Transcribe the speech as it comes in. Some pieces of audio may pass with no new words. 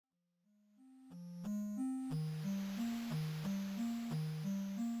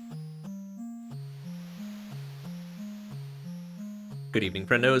Good evening,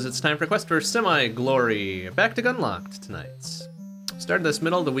 friendos. It's time for Quest for Semi-Glory. Back to Gunlocked tonight. Started this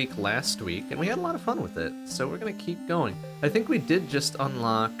middle of the week last week, and we had a lot of fun with it, so we're gonna keep going. I think we did just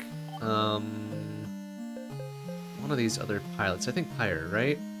unlock, one of these other pilots. I think Pyre,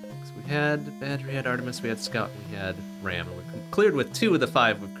 right? So we had Badger, we had Artemis, we had Scout, and we had Ram, and we cleared with 2 of the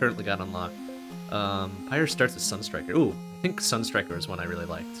 5 we've currently got unlocked. Pyre starts with Sunstriker. Ooh, I think Sunstriker is one I really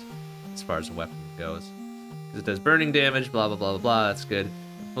liked, as far as a weapon goes. Because it does burning damage, blah, blah, blah, blah, blah, that's good.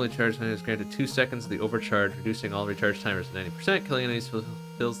 Fully charged time is granted 2 seconds of the overcharge, reducing all recharge timers to 90%. Killing enemies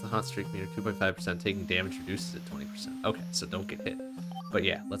fills the hot streak meter 2.5%. Taking damage reduces it 20%. Okay, so don't get hit. But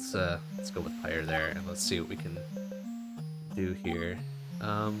yeah, let's go with Pyre there, and let's see what we can do here.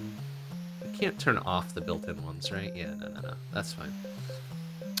 I can't turn off the built-in ones, right? Yeah, no, that's fine.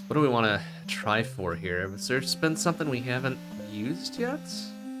 What do we want to try for here? Has there been something we haven't used yet?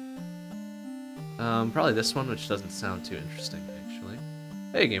 Probably this one, which doesn't sound too interesting, actually.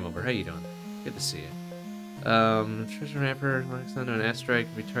 Hey, Game Over, how you doing? Good to see you. Treasure Ramper, locks onto an asteroid,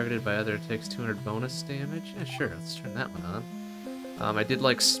 can be targeted by other, takes 200 bonus damage. Yeah, sure, let's turn that one on. I did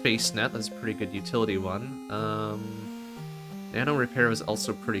like Space Net, that's a pretty good utility one. Nano Repair was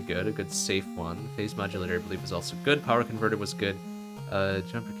also pretty good, a good safe one. Phase Modulator, I believe, was also good. Power Converter was good.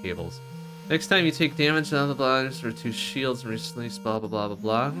 Jumper Cables. Next time you take damage, blah, blah, blah, just for 2 shields and release, blah, blah, blah, blah,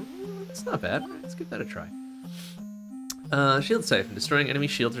 blah. It's not bad. Let's give that a try. Shield Siphon. Destroying enemy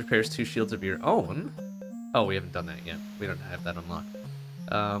shields repairs 2 shields of your own. Oh, we haven't done that yet. We don't have that unlocked.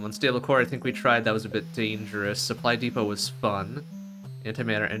 Unstable Core, I think we tried. That was a bit dangerous. Supply Depot was fun.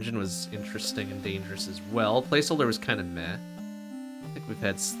 Antimatter Engine was interesting and dangerous as well. Placeholder was kind of meh. I think we've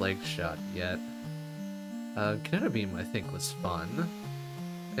had Slag Shot yet. Canada Beam, I think, was fun.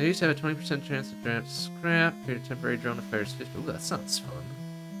 I used to have a 20% chance to grab scrap. Your temporary drone that fires 50. Ooh, that sounds fun.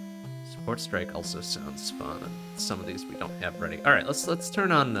 Support Strike also sounds fun. Some of these we don't have ready. All right, let's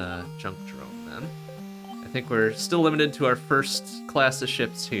turn on Junk Drone then. I think we're still limited to our first class of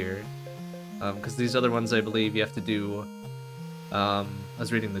ships here, because these other ones I believe you have to do. I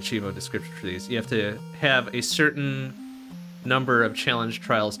was reading the Chivo description for these. You have to have a certain number of challenge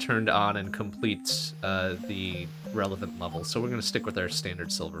trials turned on and complete the relevant level. So we're gonna stick with our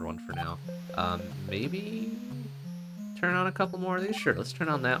standard silver one for now. Maybe turn on a couple more of these? Sure, let's turn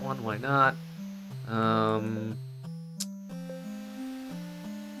on that one, why not? I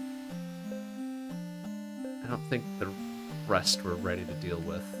don't think the rest we're ready to deal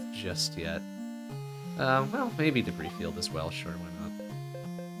with just yet. Well, maybe Debris Field as well, sure, why not?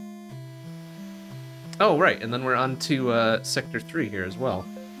 Oh, right, and then we're on to Sector 3 here as well,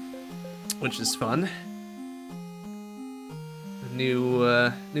 which is fun.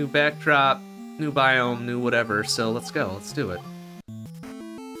 New backdrop, new biome, new whatever, so let's go, let's do it.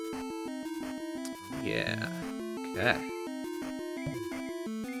 Yeah, okay.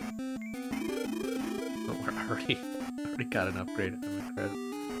 Oh, we're already got an upgrade.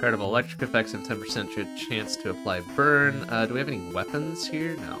 Incredible. Electric effects have 10% chance to apply burn. Do we have any weapons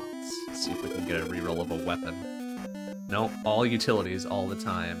here? No. Let's see if we can get a reroll of a weapon. Nope, all utilities all the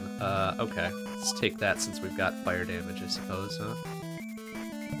time. Okay. Let's take that since we've got fire damage, I suppose, huh?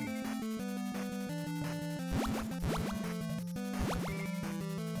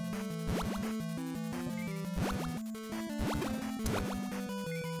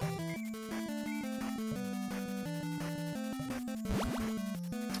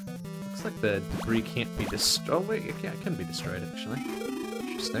 Looks like the debris can't be destroyed. Oh, wait, yeah, it can be destroyed, actually.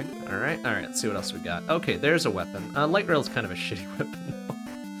 Interesting. Alright, let's see what else we got. Okay, there's a weapon. Light rail's kind of a shitty weapon.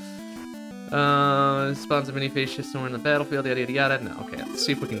 Spawns a mini phase shift somewhere in the battlefield, yada yada yada. No, okay, let's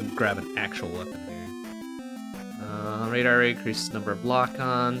see if we can grab an actual weapon here. Radar rate, increases number of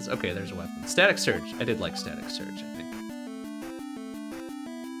lock-ons. Okay, there's a weapon. Static Surge. I did like Static Surge, I think.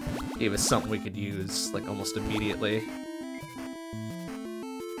 Gave us something we could use, like, almost immediately.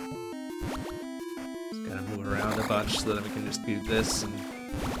 Just gotta move around a bunch so that we can just do this and...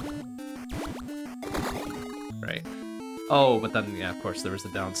 Right. Oh, but then, yeah, of course, there was the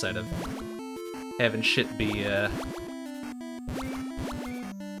downside of having shit be, a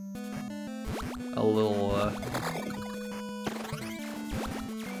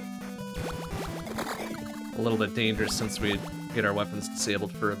little bit dangerous since we'd get our weapons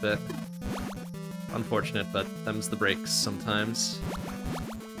disabled for a bit. Unfortunate, but them's the breaks sometimes.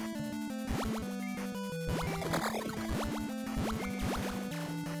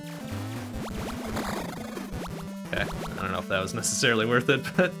 Okay, I don't know if that was necessarily worth it,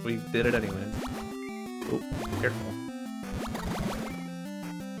 but we did it anyway. Oh, careful.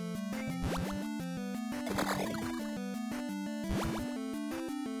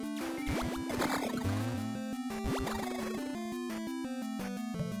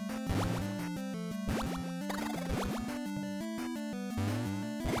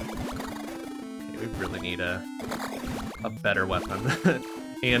 we really need a better weapon.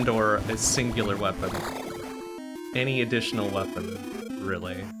 And or a singular weapon. Any additional weapon,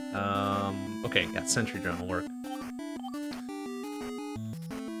 really. Okay, yeah, sentry drone will work.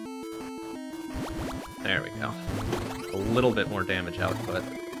 There we go. A little bit more damage output.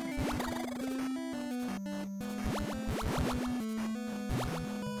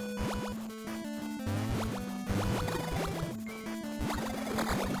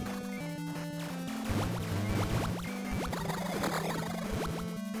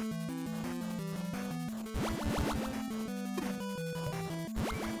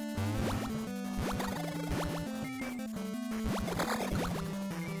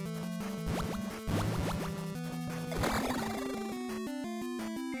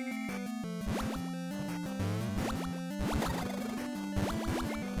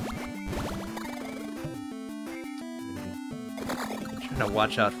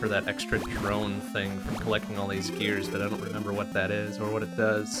 Watch out for that extra drone thing from collecting all these gears, but I don't remember what that is or what it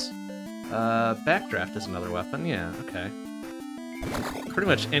does. Backdraft is another weapon, yeah, okay. Pretty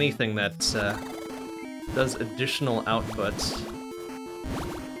much anything that does additional output.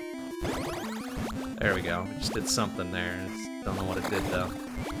 There we go, we just did something there. I just don't know what it did though.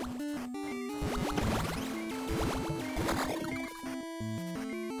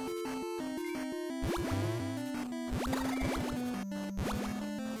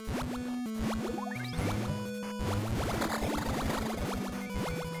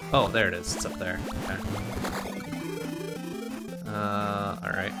 Oh, there it is. It's up there. Okay.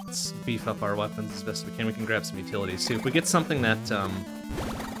 Alright. Let's beef up our weapons as best we can. We can grab some utilities, too. If we get something that,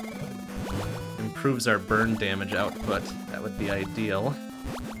 improves our burn damage output, that would be ideal.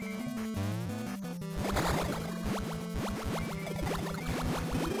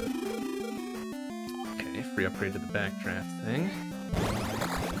 Okay, free upgrade to the backdraft thing.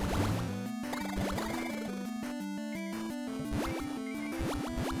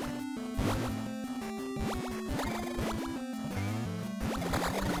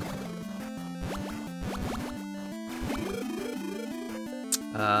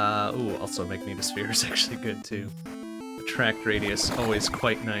 Ooh, also Magnetosphere is actually good too. Attract radius, always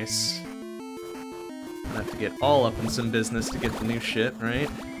quite nice. I have to get all up in some business to get the new shit, right?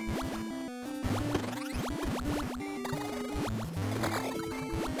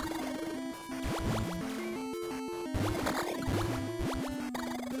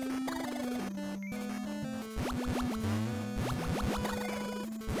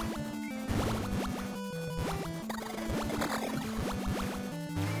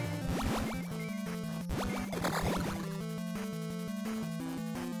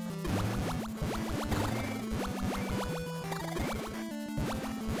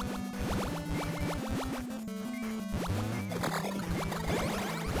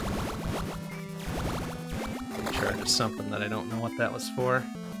 Something that I don't know what that was for.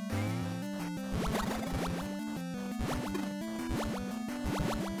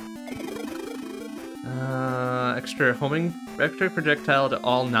 Extra projectile to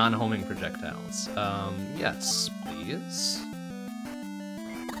all non-homing projectiles. Yes, please.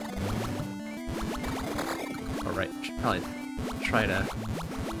 Alright, should probably try to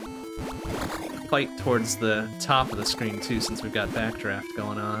fight towards the top of the screen too, since we've got backdraft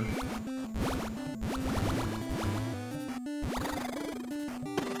going on.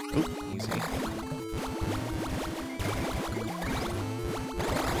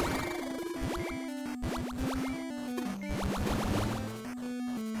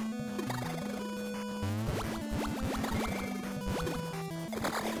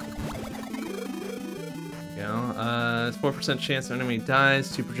 There's 4% chance an enemy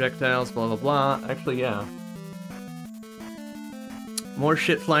dies, 2 projectiles, blah blah blah. Actually, yeah. More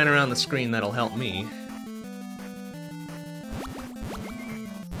shit flying around the screen, that'll help me.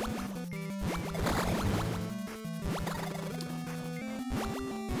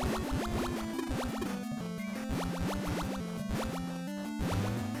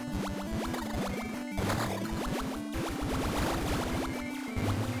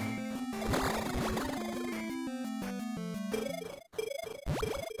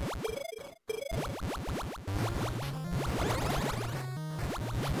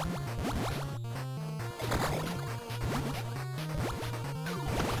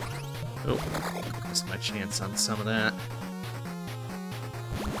 Oh, missed my chance on some of that.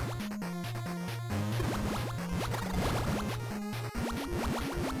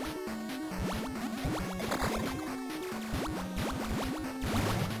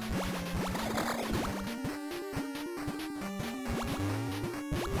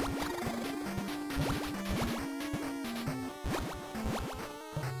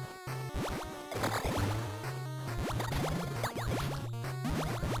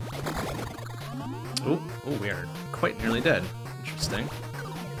 Oh, we are quite nearly dead. Interesting.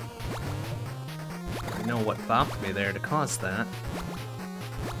 I know what bopped me there to cause that.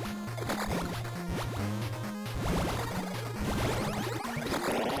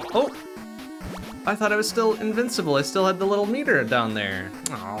 Oh! I thought I was still invincible. I still had the little meter down there.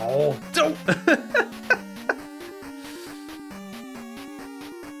 Oh, don't!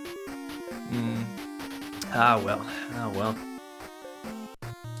 Ah, well. Ah, well.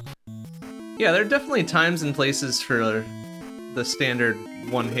 Yeah, there are definitely times and places for the standard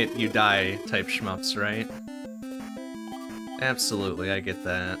one-hit you die type shmups, right? Absolutely, I get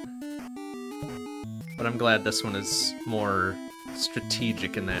that. But I'm glad this one is more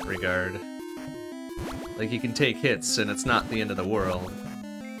strategic in that regard. Like, you can take hits and it's not the end of the world.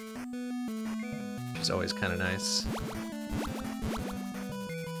 Which is always kind of nice.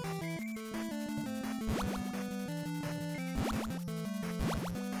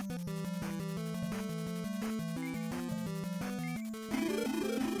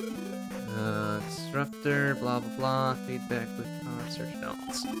 Disruptor, blah blah blah, feedback with power search. No,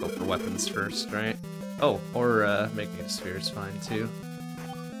 let's go for weapons first, right? Oh, or Magnetosphere is fine too.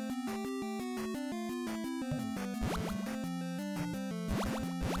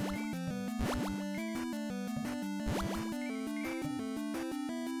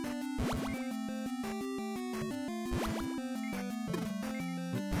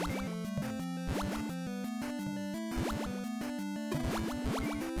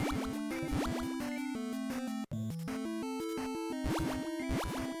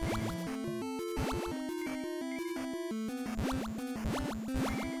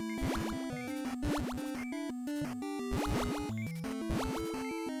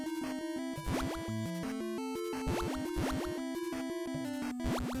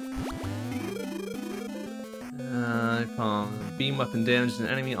 Beam weapon damage an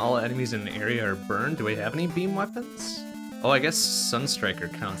enemy. All enemies in an area are burned. Do we have any beam weapons? Oh, I guess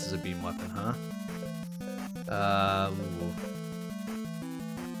Sunstriker counts as a beam weapon, huh?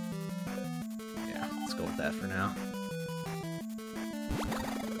 Yeah, let's go with that for now.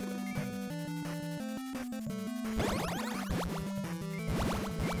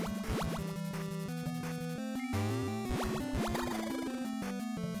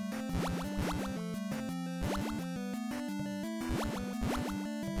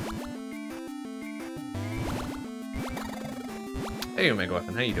 Hey, Omega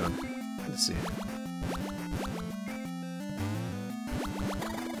Weapon, how you doing? Good to see you.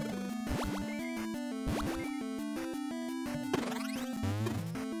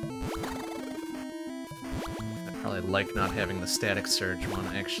 I probably like not having the static surge one,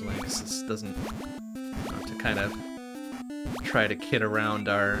 actually, because this doesn't... to kind of try to kid around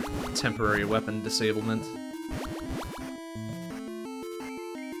our temporary weapon disablement.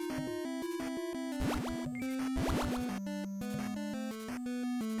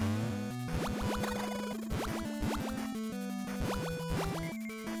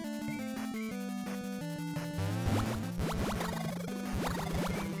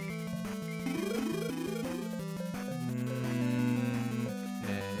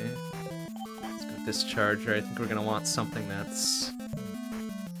 Discharger. I think we're gonna want something that's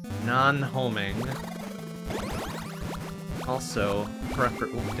non-homing. Also,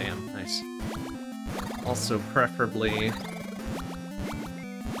 oh damn, nice. Also, preferably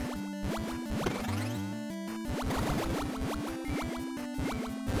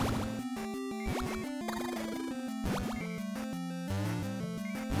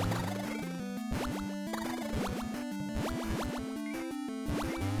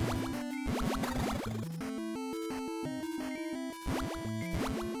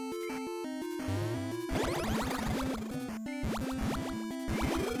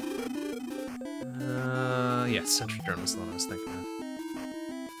Sentry Drone was the one I was thinking of.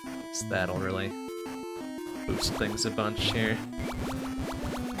 So that'll really boost things a bunch here.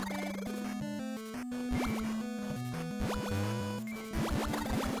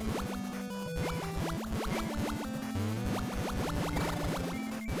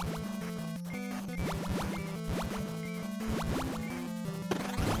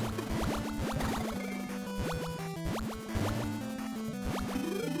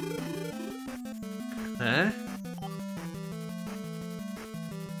 Huh?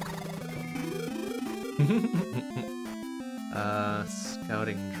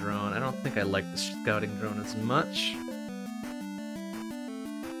 Scouting drone. I don't think I like the scouting drone as much.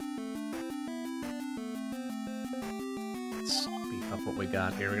 Let's beef up what we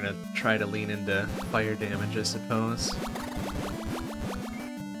got here. We're gonna try to lean into fire damage, I suppose.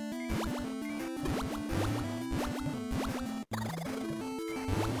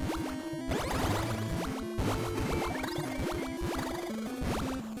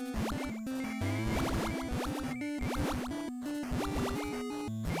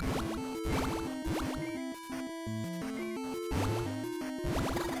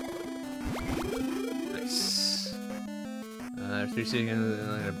 3C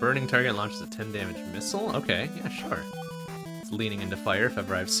again. A burning target launches a 10 damage missile. Okay, yeah, sure. It's leaning into fire if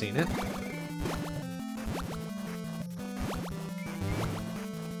ever I've seen it.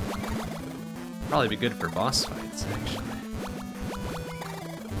 Probably be good for boss fights, actually.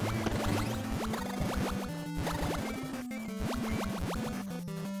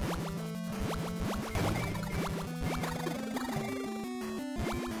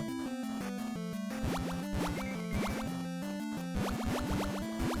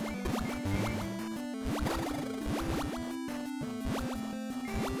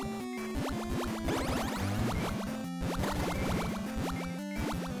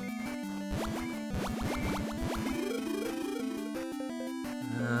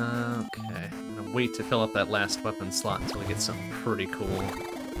 Wait to fill up that last weapon slot until we get something pretty cool.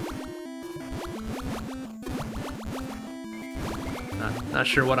 Not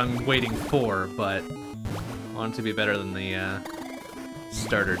sure what I'm waiting for, but I want it to be better than the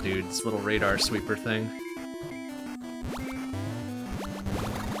starter dude's little radar sweeper thing.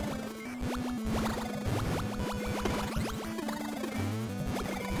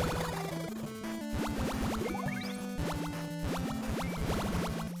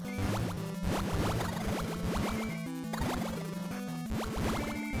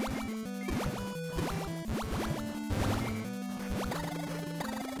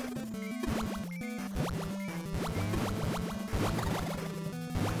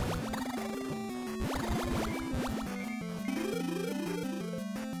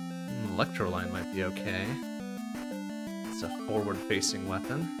 Electroline might be okay. It's a forward-facing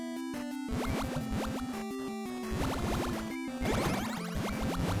weapon.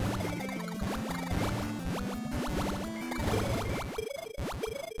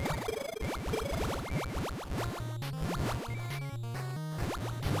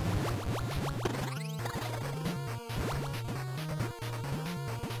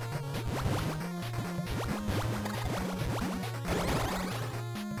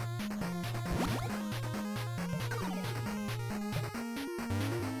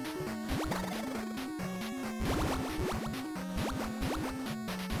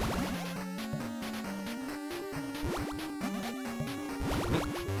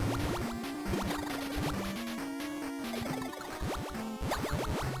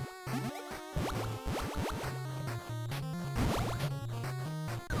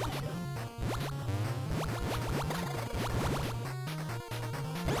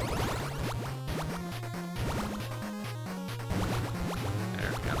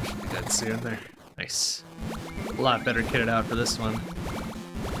 In there. Nice. A lot better kitted out for this one.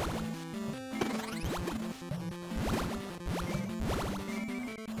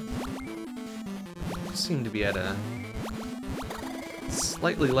 Seem to be at a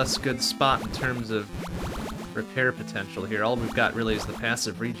slightly less good spot in terms of repair potential here. All we've got really is the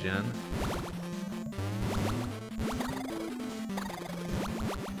passive regen.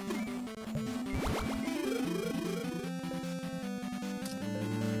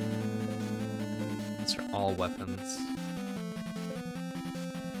 Weapons.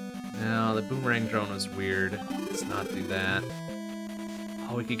 No, the boomerang drone was weird. Let's not do that.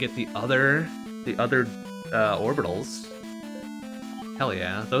 Oh, we could get the other orbitals. Hell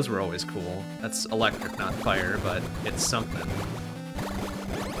yeah, those were always cool. That's electric, not fire, but it's something.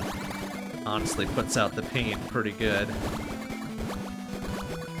 Honestly, puts out the paint pretty good.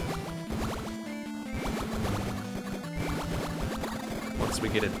 Once we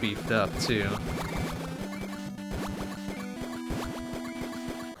get it beefed up, too.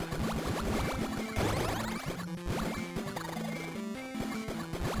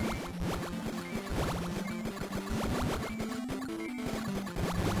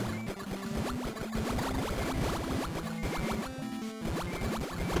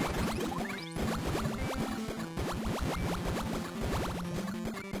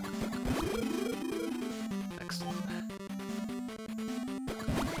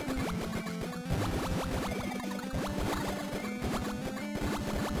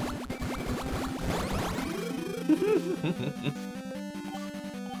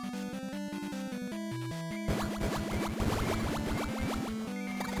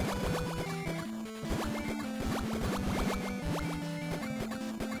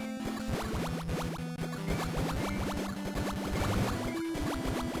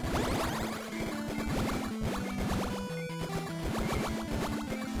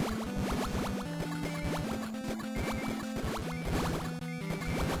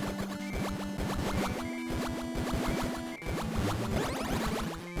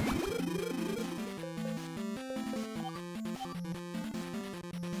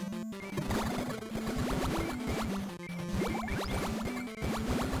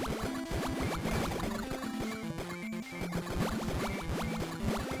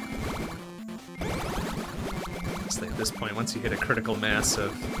 this point. Once you hit a critical mass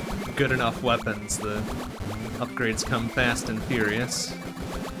of good enough weapons, the upgrades come fast and furious.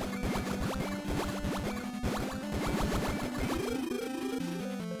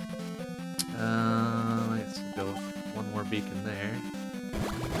 Let's go one more beacon there.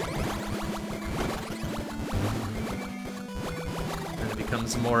 And it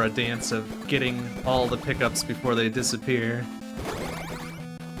becomes more a dance of getting all the pickups before they disappear.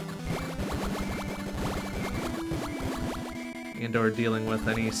 And/or dealing with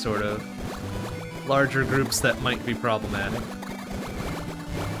any sort of larger groups that might be problematic.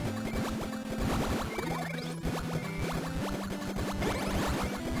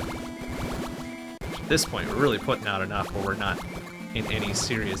 At this point, we're really putting out enough where we're not in any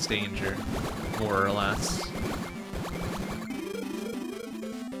serious danger, more or less.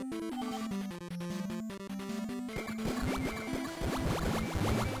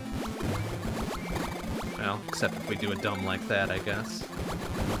 Well, except if we do a dumb like that, I guess.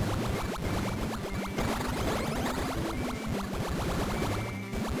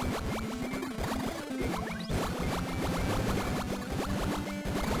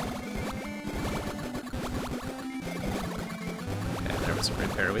 Okay, there was a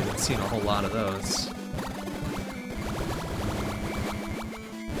repair. We haven't seen a whole lot of those.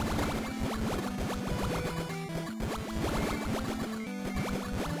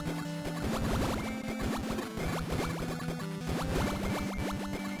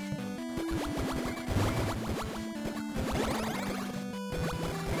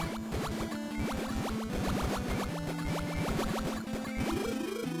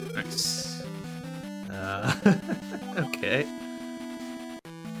 Okay.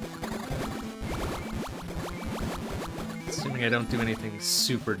 Assuming I don't do anything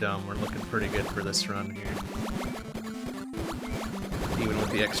super dumb, we're looking pretty good for this run here. Even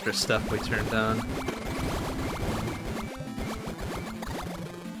with the extra stuff we turned on.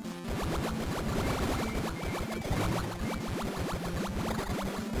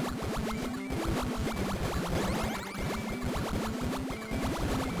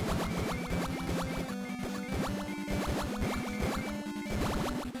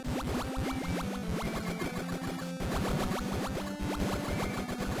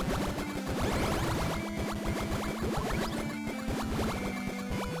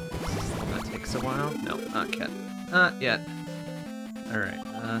 A while? No, not yet. Not yet. Alright,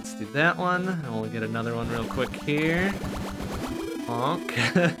 let's do that one, and we'll get another one real quick here. Honk.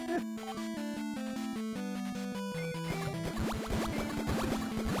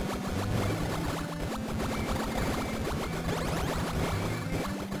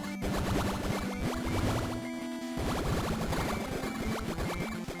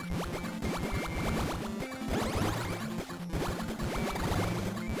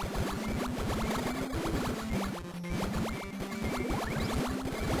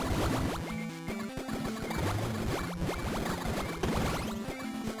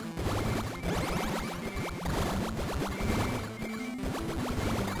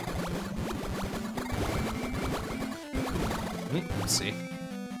 Let's see.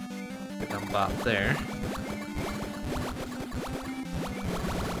 Good dumb bop there.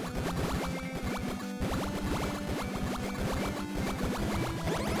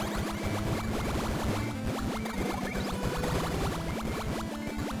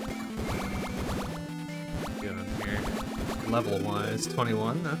 Doing here. Level-wise,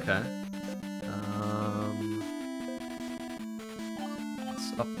 21, okay.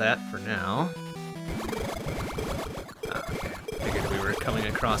 Let's up that for now. Okay, figured we were coming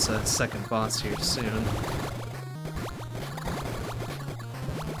across a second boss here soon.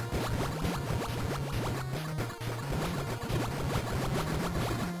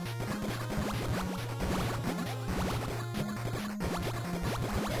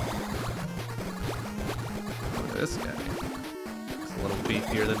 This guy. It's a little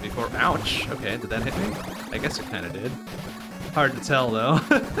beefier than before. Ouch! Okay, did that hit me? I guess it kinda did. Hard to tell, though.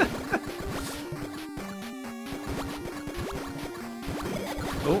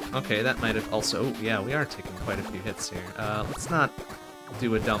 Oh, okay, that might have also... Oh, yeah, we are taking quite a few hits here. Let's not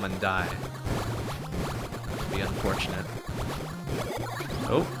do a dumb and die. That'd be unfortunate.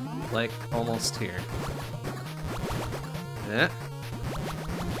 Oh, like, almost here. Yeah.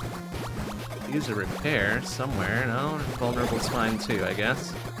 Use a repair somewhere. No, vulnerable's fine too, I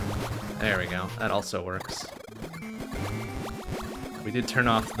guess. There we go. That also works. We did turn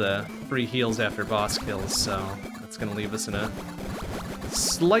off the free heals after boss kills, so that's gonna leave us in a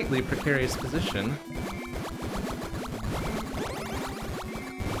slightly precarious position.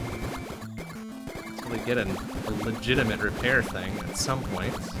 Until we get a legitimate repair thing at some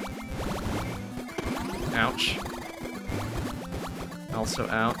point. Ouch. Also,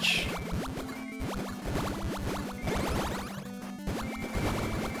 ouch.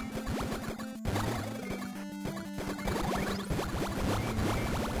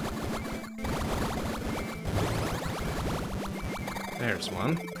 There's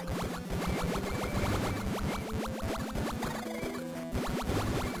one.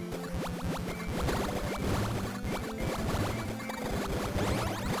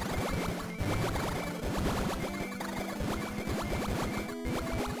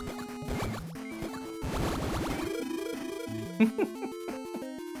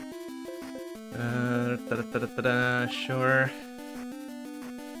 Sure.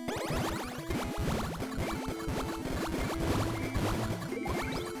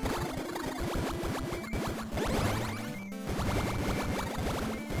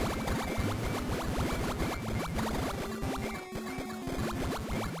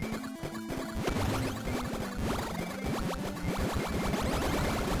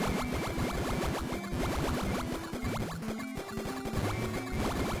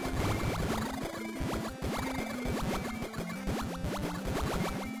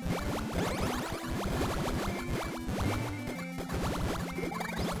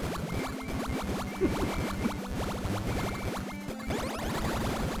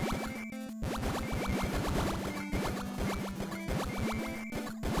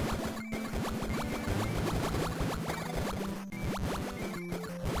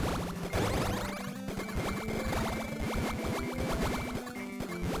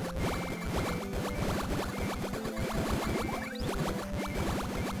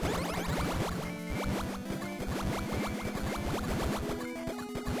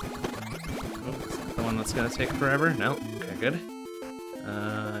 That's gonna take forever? No. Okay, good.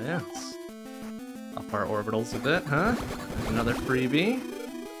 Yeah. Let's up our orbitals a bit, huh? Another freebie.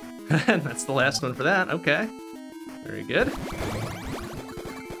 And that's the last one for that. Okay. Very good.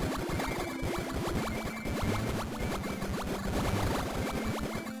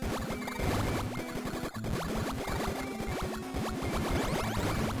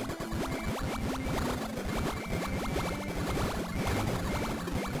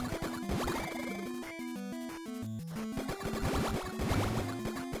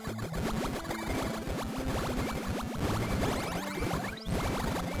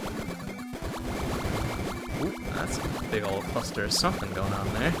 That's a big old cluster of something going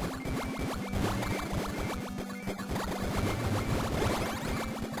on there.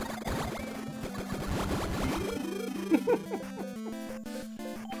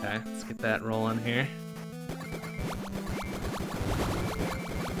 Okay, let's get that rolling here.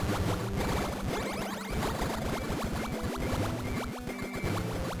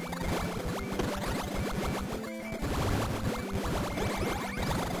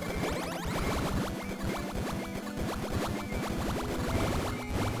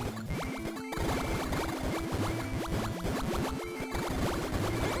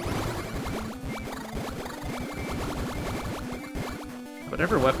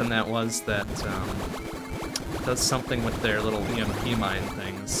 Whatever weapon that was that does something with their little EMP mine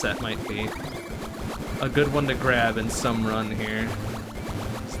things, that might be a good one to grab in some run here.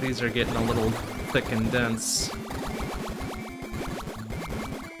 So these are getting a little thick and dense.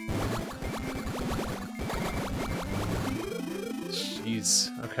 Jeez,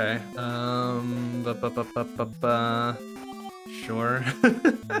 okay. Sure.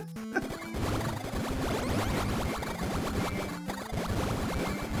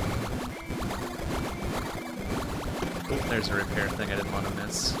 There's a repair thing I didn't want to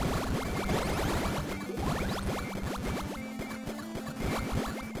miss.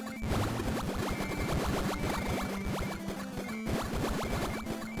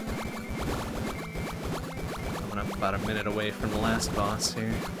 I'm about a minute away from the last boss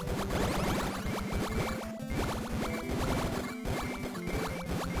here.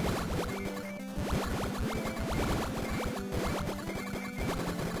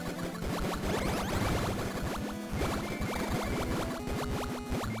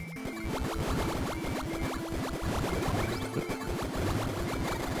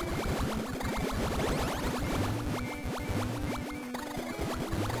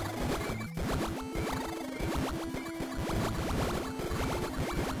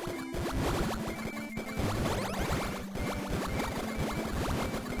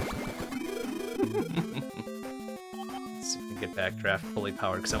 Backdraft fully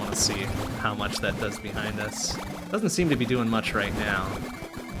powered because I want to see how much that does behind us. Doesn't seem to be doing much right now.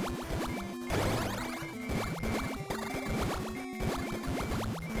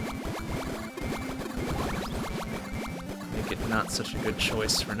 Make it not such a good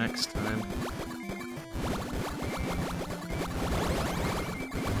choice for next time.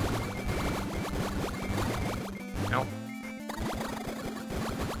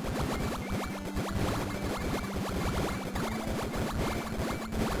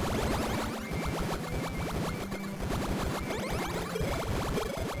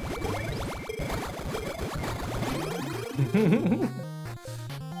 Alright,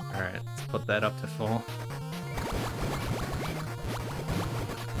 let's put that up to full.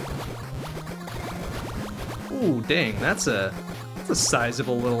 Ooh, dang, that's a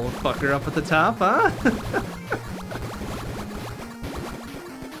sizable little fucker up at the top, huh?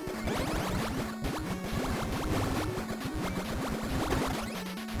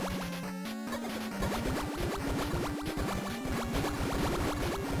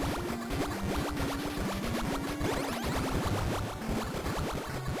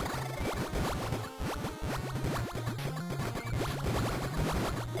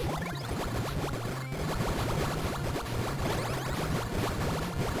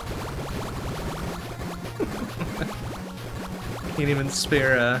 Can't even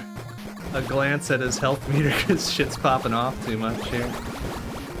spare a glance at his health meter because shit's popping off too much here.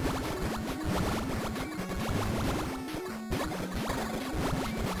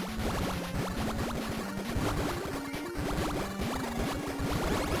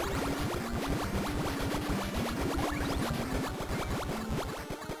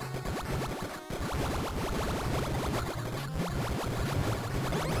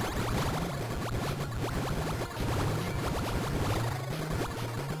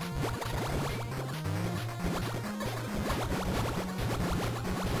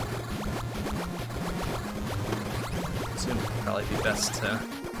 Probably be best to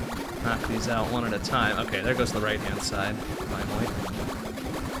knock these out one at a time. Okay, there goes the right-hand side, finally.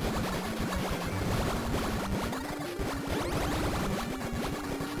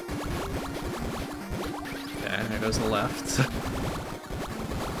 Okay, there goes the left.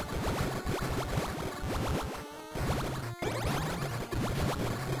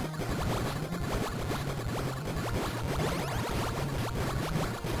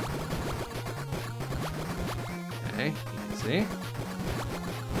 Okay, easy.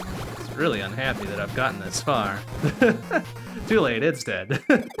 It's really unhappy that I've gotten this far. Too late, it's dead.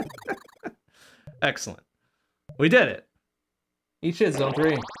 Excellent. We did it. Eat shit, zone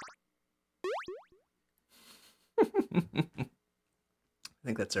 3. I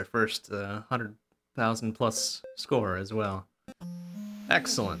think that's our first 100,000 plus score as well.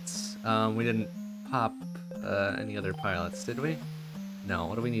 Excellent. We didn't pop any other pilots, did we? No,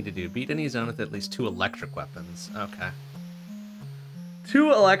 what do we need to do? Beat any zone with at least 2 electric weapons. Okay.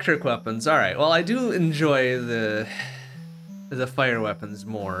 2 electric weapons. Alright, well I do enjoy the fire weapons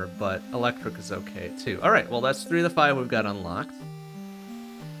more, but electric is okay too. Alright, well that's 3 of the 5 we've got unlocked.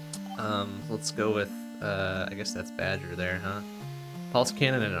 Let's go with, I guess that's Badger there, huh? Pulse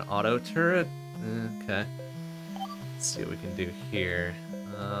cannon and an auto turret? Okay. Let's see what we can do here.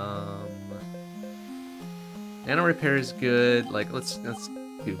 Nano repair is good. Like, let's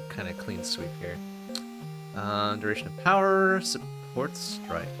do kind of clean sweep here. Duration of power, support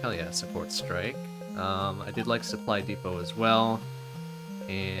strike. Hell yeah, support strike. I did like supply depot as well,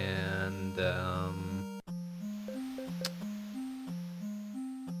 and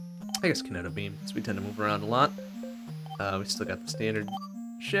I guess kineto beam, because we tend to move around a lot. We still got the standard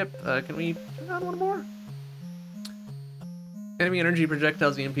ship. Can we turn on one more? Enemy energy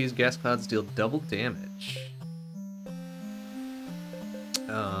projectiles, EMPs, gas clouds deal double damage.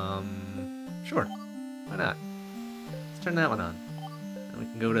 Sure. Why not? Let's turn that one on. And we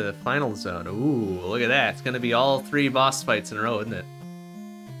can go to the final zone. Ooh, look at that. It's gonna be all 3 boss fights in a row, isn't it?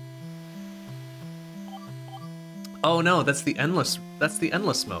 Oh no, that's the endless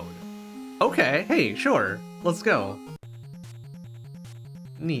mode. Okay, hey, sure. Let's go.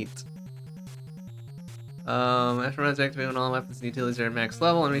 Neat. After rounds activate when all weapons and utilities are at max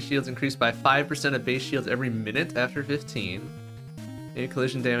level, enemy shields increase by 5% of base shields every minute after 15. Any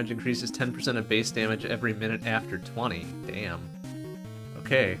collision damage increases 10% of base damage every minute after 20. Damn.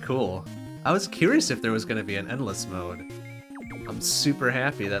 Okay, cool. I was curious if there was going to be an endless mode. I'm super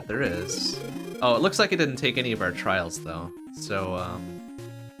happy that there is. Oh, it looks like it didn't take any of our trials, though. So,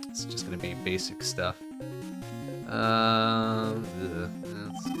 it's just going to be basic stuff. That's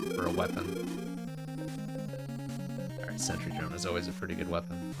for a weapon. Alright, sentry drone is always a pretty good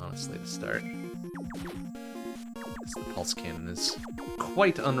weapon, honestly, to start. The pulse cannon is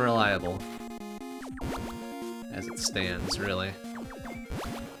quite unreliable as it stands, really.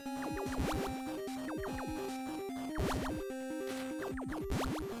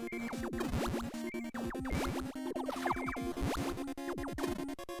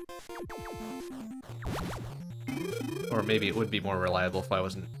 Or maybe it would be more reliable if I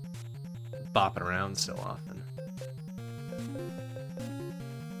wasn't bopping around so often.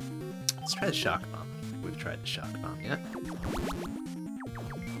 Let's try the shock bomb. We've tried the shock bomb yet.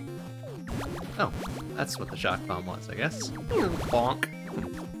 Oh, that's what the shock bomb was, I guess. Bonk.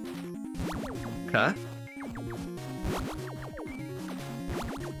 Okay.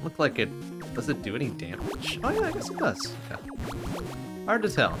 look like it... Does it do any damage? Oh yeah, I guess it does. Okay. Hard to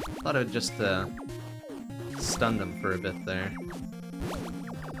tell. Thought it would just stun them for a bit there.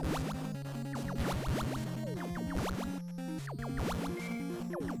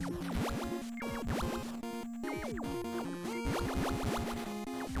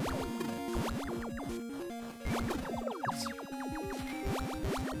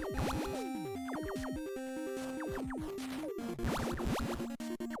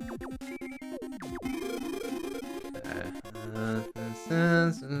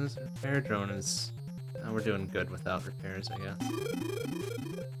 Repair drone is... we're doing good without repairs, I guess.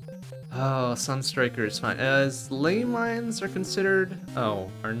 Oh, Sunstriker is fine. As ley lines are considered...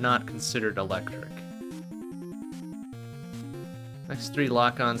 Oh, are not considered electric. Next 3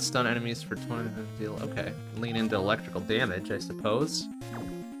 lock-on stun enemies for 20 deal. Okay, lean into electrical damage, I suppose.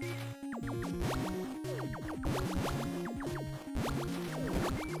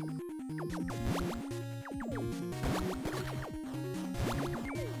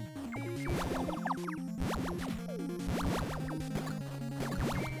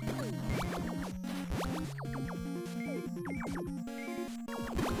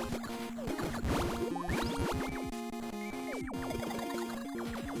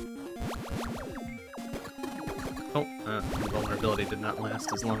 Vulnerability did not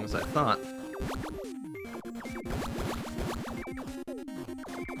last as long as I thought.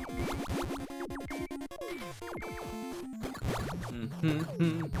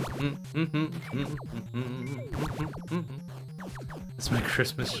 It's my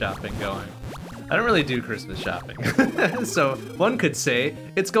Christmas shopping going. I don't really do Christmas shopping. So one could say,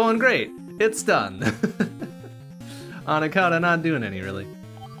 it's going great. It's done. On account of not doing any, really.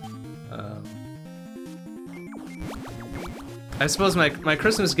 I suppose my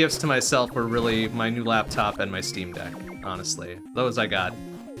Christmas gifts to myself were really my new laptop and my Steam Deck, honestly. Those I got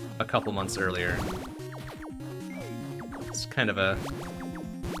a couple months earlier. It's kind of a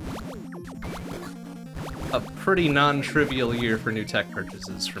pretty non-trivial year for new tech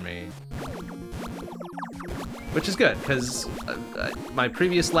purchases for me. Which is good, because my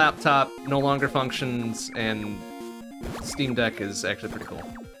previous laptop no longer functions, and Steam Deck is actually pretty cool.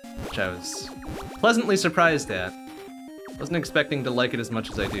 Which I was pleasantly surprised at. Wasn't expecting to like it as much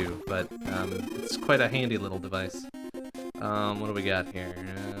as I do, but it's quite a handy little device. What do we got here?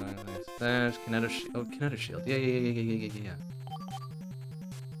 There's Kineto Shield. Yeah.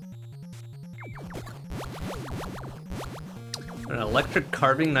 An electric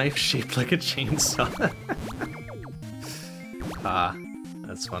carving knife shaped like a chainsaw. Ah,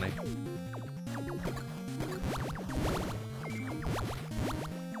 that's funny.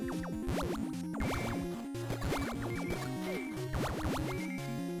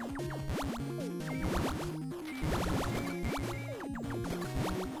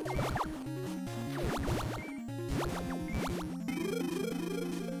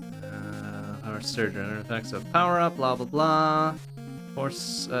 Surge and effects of power up, blah blah blah.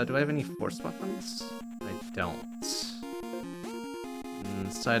 Force. Do I have any force weapons? I don't.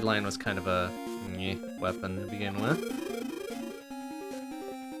 Sideline was kind of a weapon to begin with.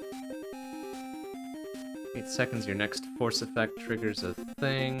 8 seconds. Your next force effect triggers a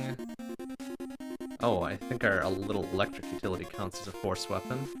thing. Oh, I think our little electric utility counts as a force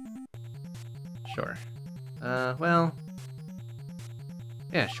weapon. Sure. Well.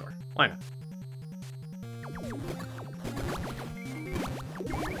 Yeah, sure. Why not?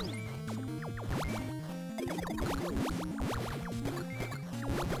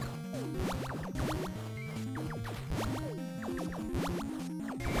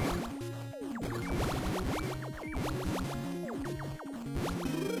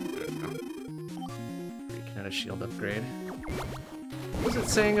 Shield upgrade. What was it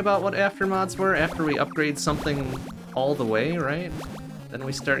saying about what aftermods were after we upgrade something all the way, right? Then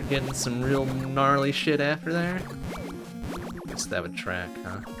we start getting some real gnarly shit after there? Guess that would track,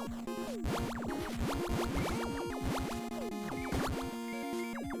 huh?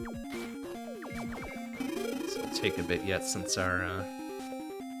 So it'll take a bit yet since our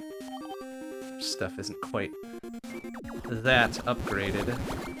stuff isn't quite that upgraded.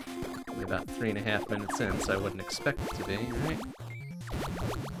 About 3.5 minutes in, so I wouldn't expect it to be, right?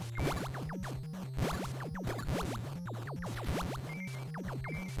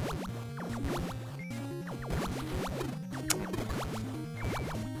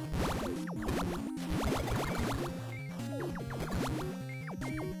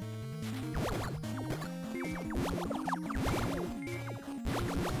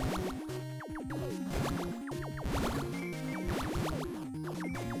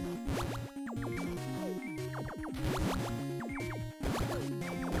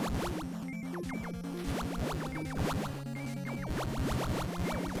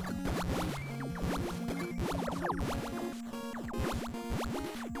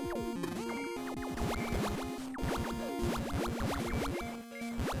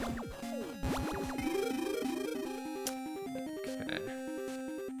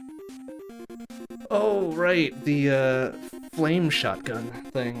 Oh, right, the flame shotgun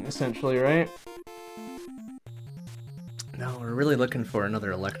thing, essentially, right? No, we're really looking for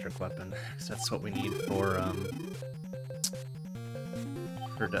another electric weapon, because that's what we need for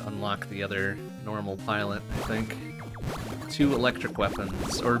to unlock the other normal pilot, I think. 2 electric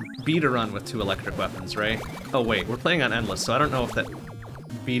weapons, or beat a run with 2 electric weapons, right? Oh wait, we're playing on endless, so I don't know if that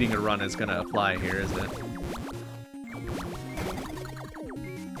beating a run is gonna apply here, is it?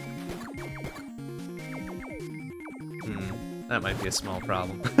 That might be a small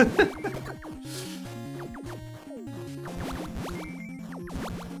problem.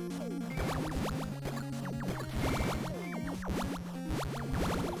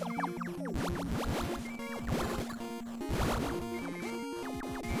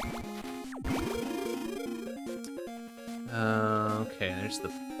 Okay, there's the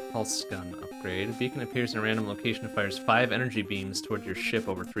pulse gun upgrade. A beacon appears in a random location and fires 5 energy beams toward your ship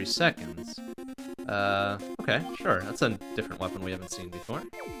over 3 seconds. Okay, sure. That's a different weapon we haven't seen before.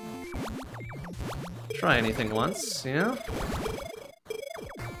 Try anything once, you know?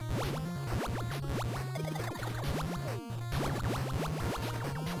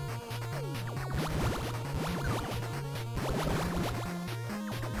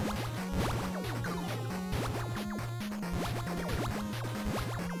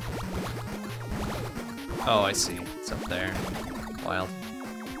 Oh, I see. It's up there. Wild.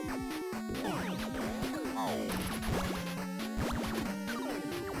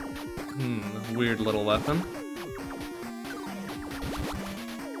 Weird little weapon.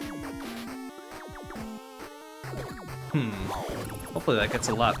 Hopefully that gets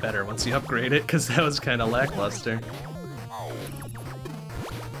a lot better once you upgrade it, because that was kind of lackluster.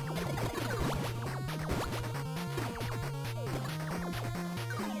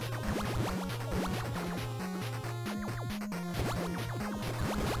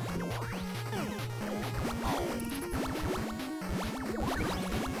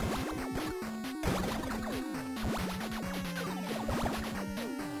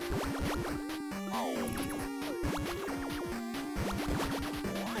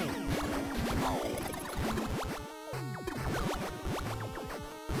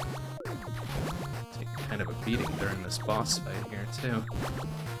 Kind of a beating during this boss fight here, too.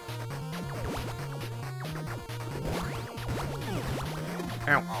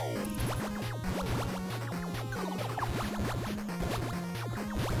 Ow.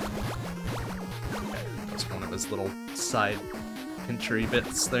 Okay, that's one of his little side pinchery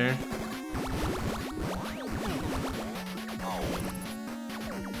bits there.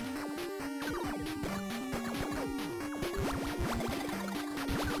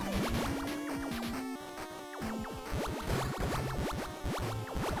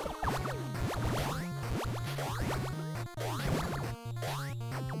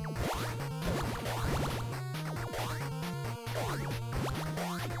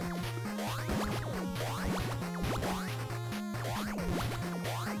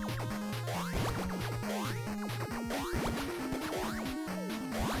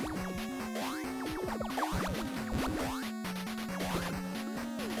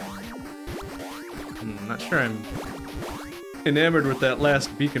 Not sure I'm enamored with that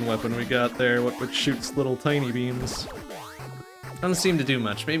last beacon weapon we got there, which shoots little tiny beams. Doesn't seem to do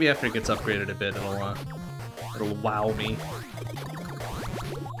much. Maybe after it gets upgraded a bit, it'll wow me.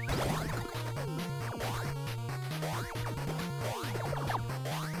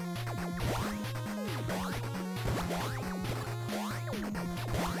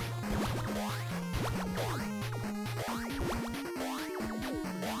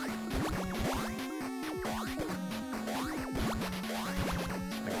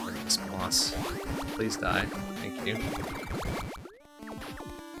 Please die. Thank you.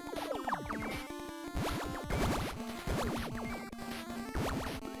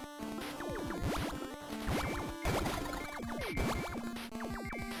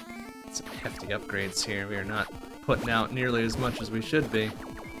 Some hefty upgrades here. We are not putting out nearly as much as we should be.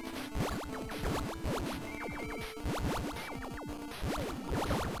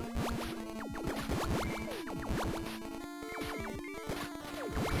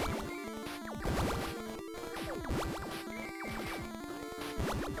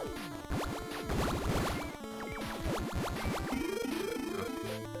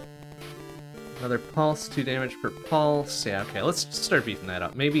 Another pulse, 2 damage per pulse. Yeah, okay, let's start beefing that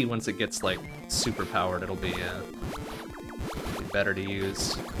up. Maybe once it gets, like, super powered, it'll be better to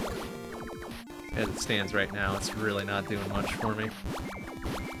use. As it stands right now, it's really not doing much for me.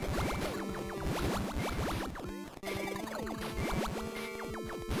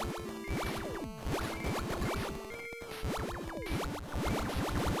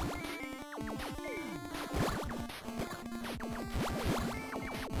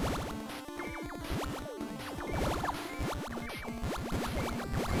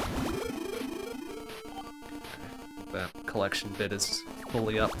 collection bit is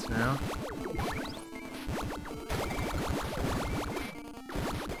fully up now.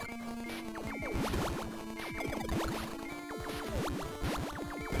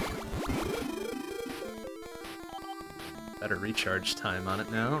 Better recharge time on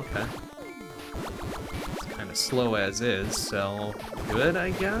it now, okay. It's kind of slow as is, so good,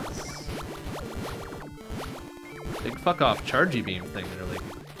 I guess? Big fuck off chargy beam thing really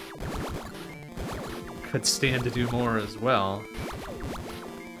could stand to do more as well.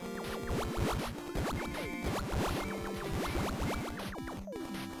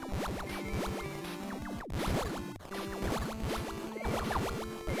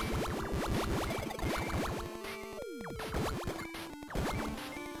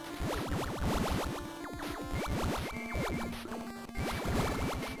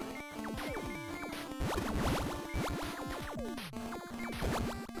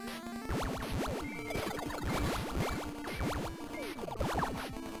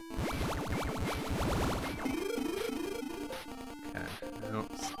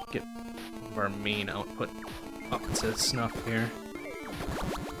 Get our main output up to snuff here.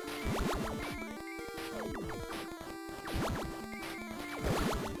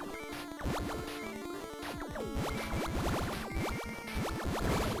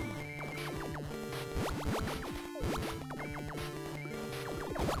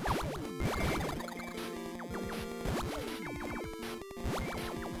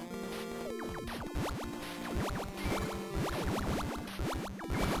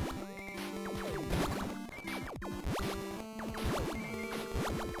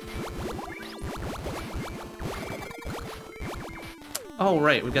 Oh,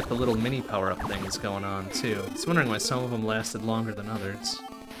 right, we got the little mini power-up things going on, too. I was wondering why some of them lasted longer than others.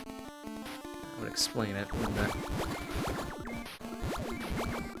 That would explain it, wouldn't it?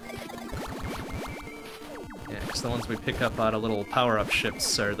 Yeah, because the ones we pick up out of little power-up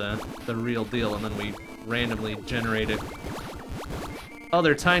ships are the real deal, and then we randomly generated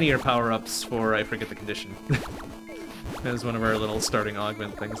other tinier power-ups for, I forget the condition. That was one of our little starting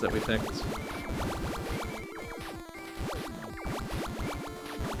augment things that we picked.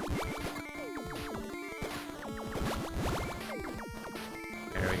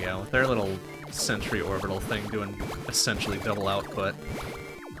 Their little sentry orbital thing doing essentially double output.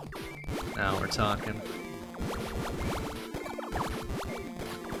 Now we're talking.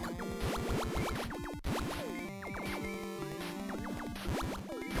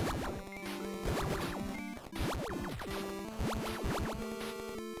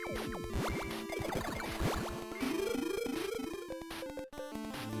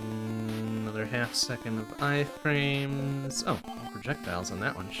 Another half second of iframes. Oh. Projectiles on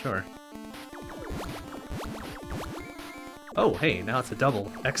that one, sure. Oh, hey, now it's a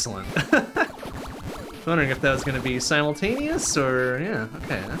double. Excellent. I was wondering if that was going to be simultaneous, or... yeah,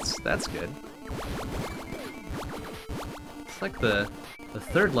 okay, that's good. It's like the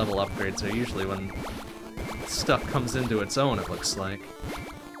third level upgrades are usually when stuff comes into its own, it looks like.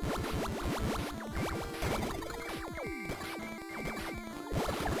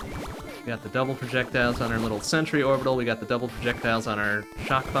 We got the double projectiles on our little sentry orbital, we got the double projectiles on our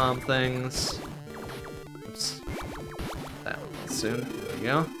shock bomb things. Oops. That one will soon. There we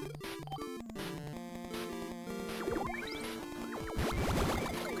go.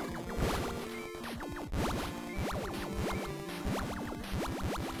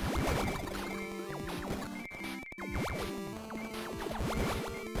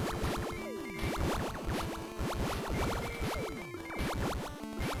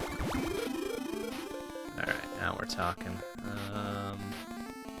 Talking.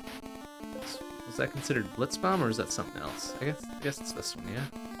 Was that considered Blitz Bomb, or is that something else? I guess it's this one, yeah?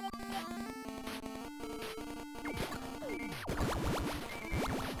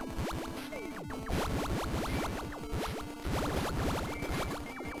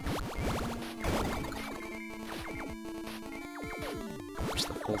 Just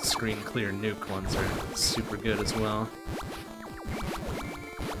the full screen clear nuke ones are super good as well.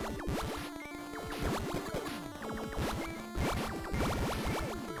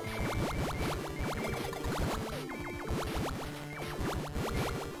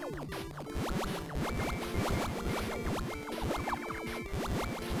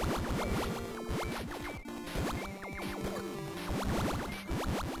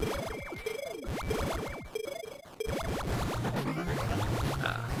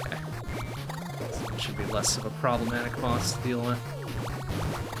 Should be less of a problematic boss to deal with.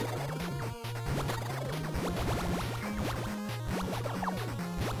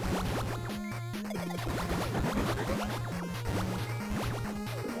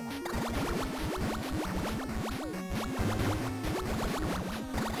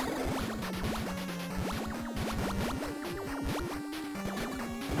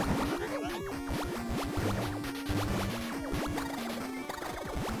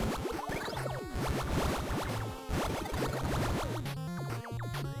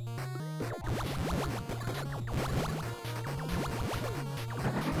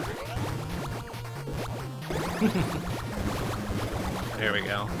 There we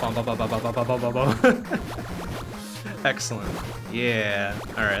go. Bum, bum, bum, bum, bum, bum, bum, bum, bum. Excellent. Yeah.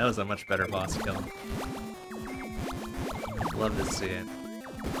 Alright, that was a much better boss kill. Love to see it.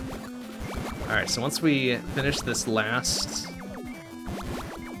 Alright, so once we finish this last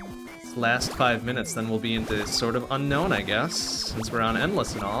 5 minutes, then we'll be into sort of unknown, I guess, since we're on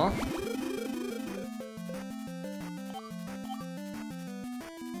endless and all.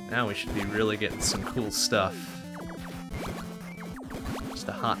 Now we should be really getting some cool stuff. Just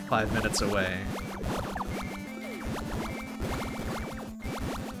a hot 5 minutes away.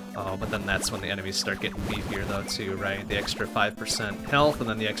 Oh, but then that's when the enemies start getting beefier though too, right? The extra 5% health and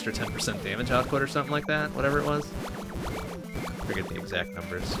then the extra 10% damage output or something like that, whatever it was. Forget the exact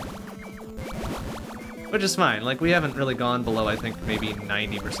numbers. Which is fine, like we haven't really gone below, I think, maybe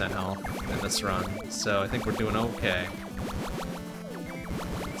 90% health in this run, so I think we're doing okay.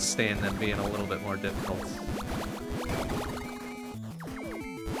 Stand them being a little bit more difficult.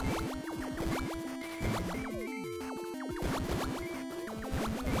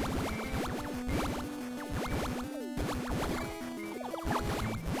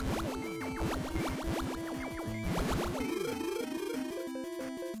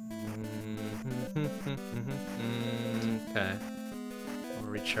 Okay.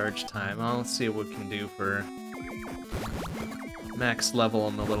 Recharge time. I'll see what we can do for max level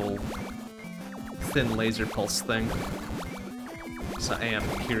on the little thin laser pulse thing. So I am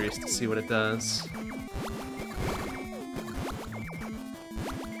curious to see what it does.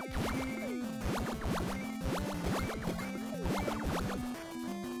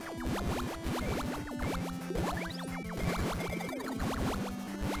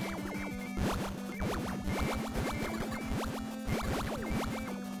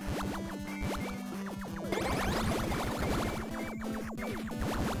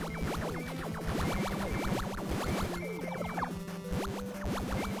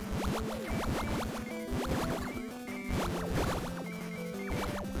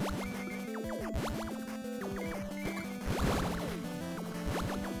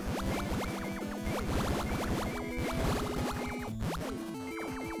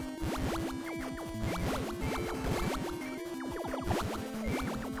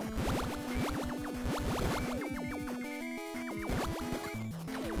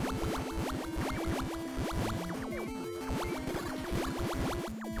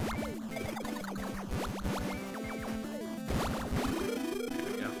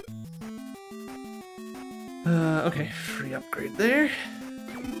 Okay, free upgrade there.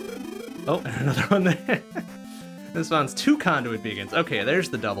 Oh, and another one there. This one's 2 conduit beacons. Okay, there's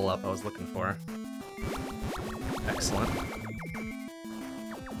the double up I was looking for. Excellent.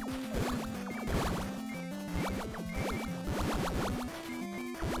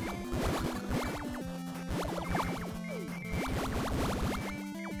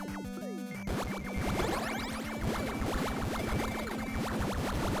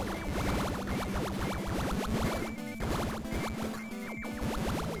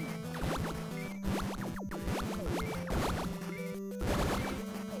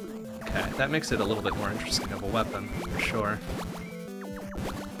 That makes it a little bit more interesting of a weapon, for sure.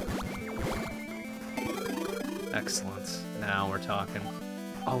 Excellent. Now we're talking.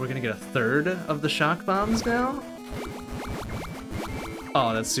 Oh, we're gonna get a third of the shock bombs now?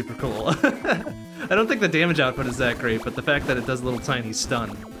 Oh, that's super cool. I don't think the damage output is that great, but the fact that it does a little tiny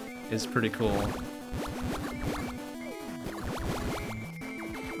stun is pretty cool.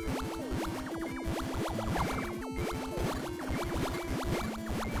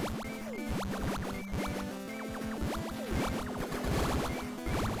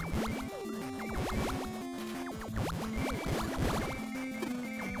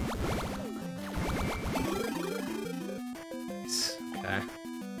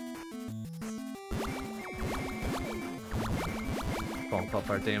 Bump up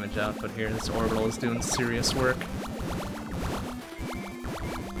our damage output here. This orbital is doing serious work.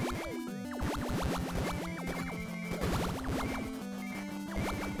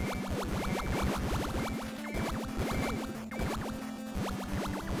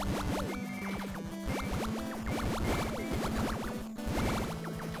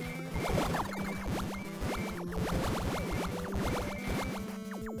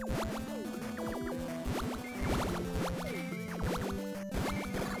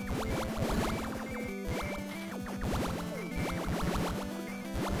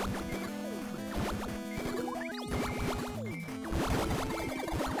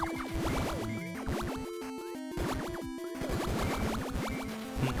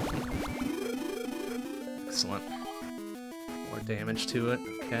 Excellent. More damage to it,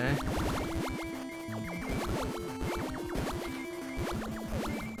 okay.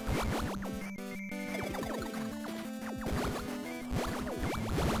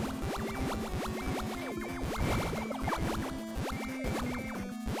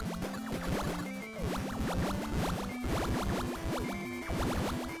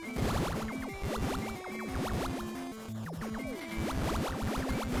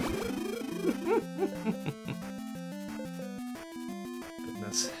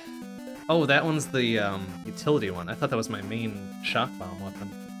 Goodness. Oh, that one's the utility one. I thought that was my main shock bomb weapon.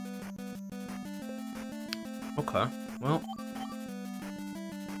 Okay, well,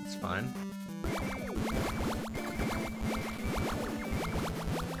 it's fine.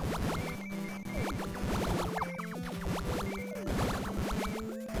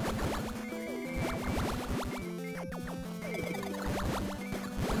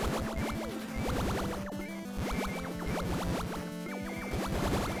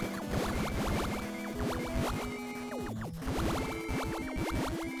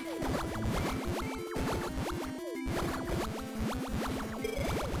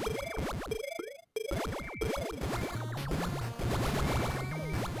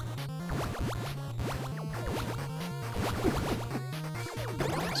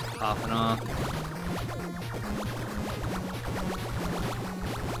 Popping off.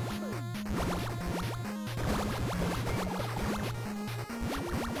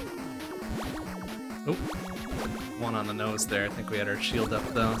 Oop. One on the nose there. I think we had our shield up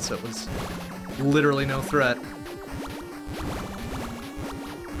though, so it was literally no threat.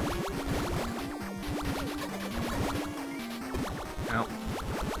 Ow.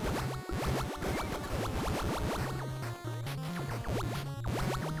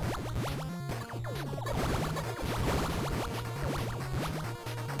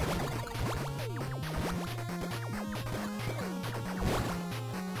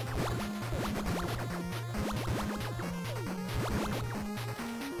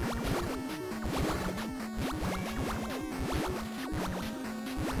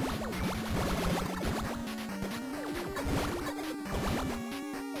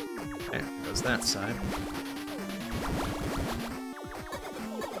 There goes that side.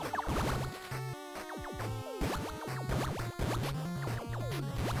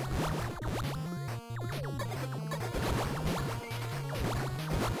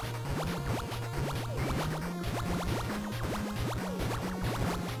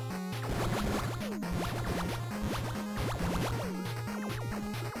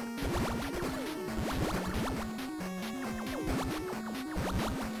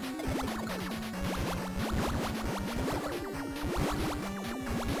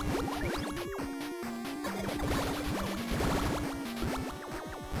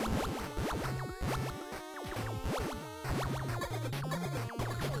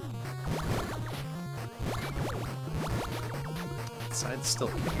 Side's still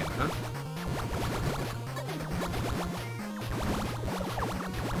kicking, huh?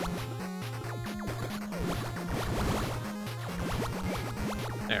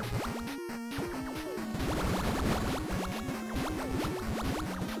 There.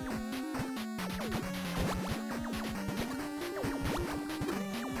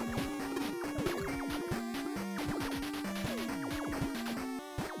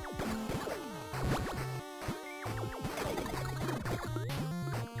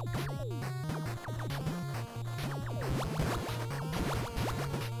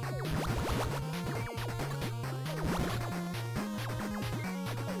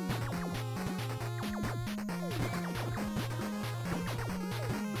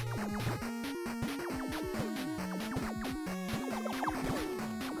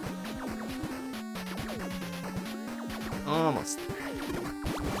 Almost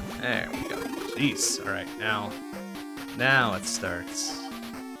there. There we go. Jeez. Alright, now it starts.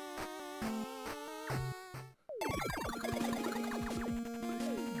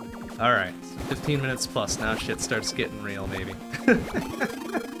 Alright, so 15 minutes plus. Now shit starts getting real, maybe.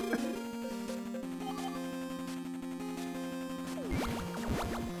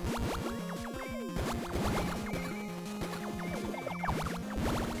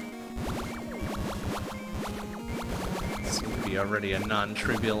 Already a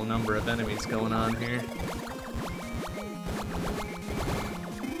non-trivial number of enemies going on here.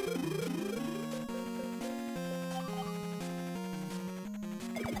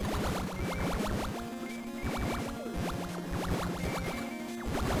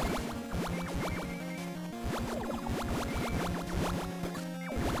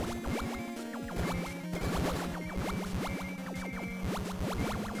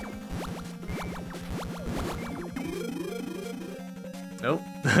 Nope,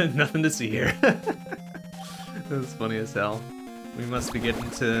 nothing to see here. That's funny as hell. We must be getting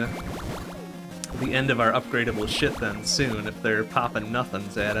to the end of our upgradable shit then soon if they're popping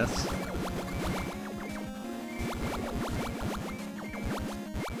nothings at us.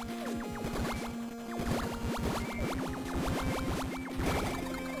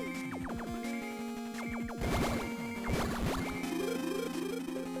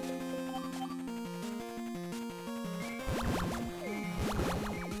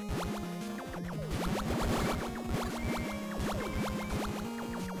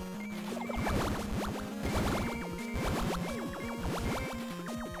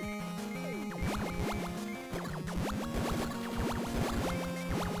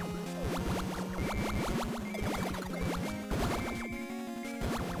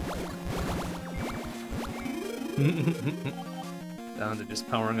 Down to just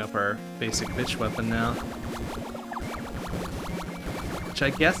powering up our basic bitch weapon now. Which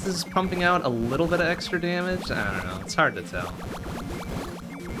I guess is pumping out a little bit of extra damage? I don't know, it's hard to tell.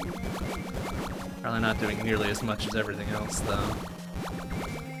 Probably not doing nearly as much as everything else, though.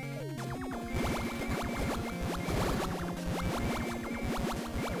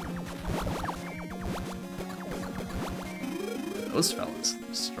 Those fellas,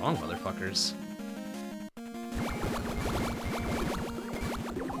 strong motherfuckers.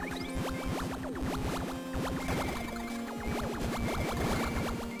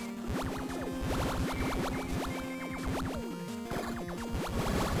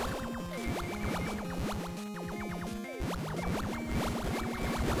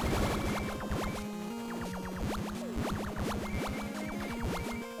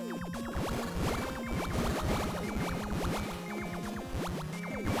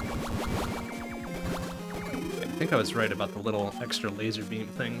 I think I was right about the little extra laser beam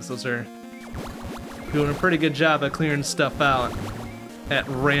things. Those are doing a pretty good job of clearing stuff out at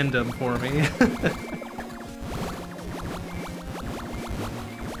random for me.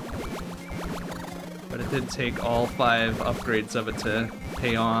 But it did take all 5 upgrades of it to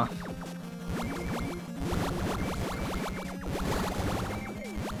pay off.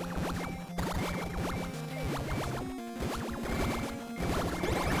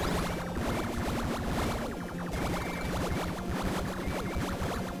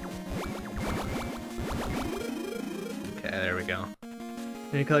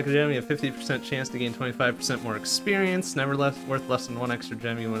 When you collect a gem, you have 50% chance to gain 25% more experience. Never worth less than 1 extra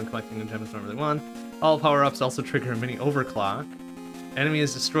gem even when collecting a gem is normally 1. All power-ups also trigger a mini overclock. Enemy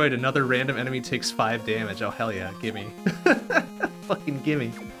is destroyed. Another random enemy takes 5 damage. Oh, hell yeah. Gimme. Fucking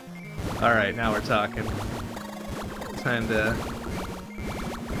gimme. Alright, now we're talking. Time to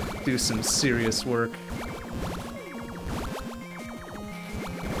do some serious work.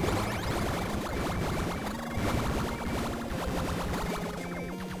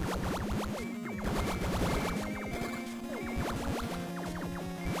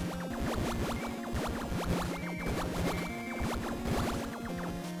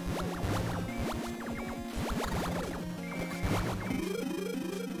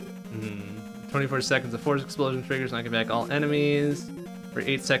 Seconds of force explosion triggers, knocking back all enemies. For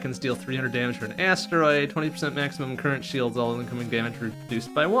 8 seconds, deal 300 damage for an asteroid. 20% maximum current shields, all incoming damage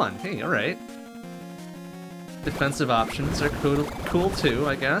reduced by 1. Hey, alright. Defensive options are cool too,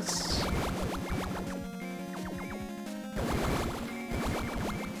 I guess.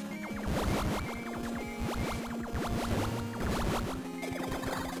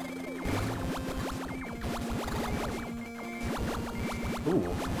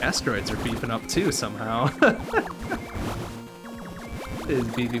 Ooh, asteroids are beefing up too somehow. These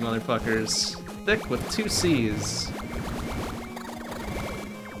beefy motherfuckers. Thick with 2 C's.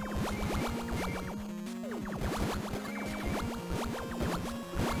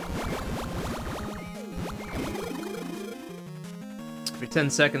 Every 10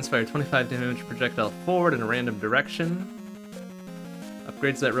 seconds, fire 25 damage projectile forward in a random direction.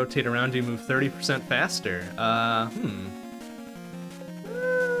 Upgrades that rotate around you move 30% faster.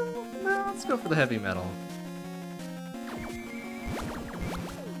 Let's go for the heavy metal.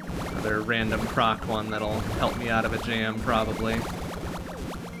 Another random proc one that'll help me out of a jam, probably.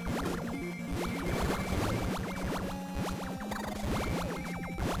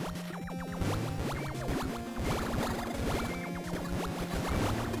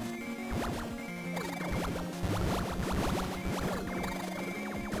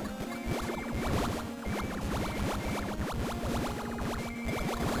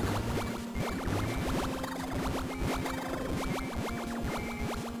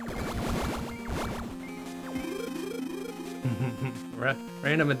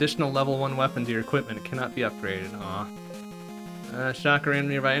 Random additional level 1 weapon to your equipment. It cannot be upgraded. Aw. Shock a random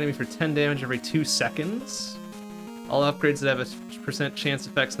nearby enemy for 10 damage every 2 seconds. All upgrades that have a percent chance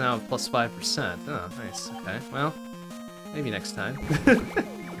effects now have plus 5%. Oh, nice. Okay, well, maybe next time.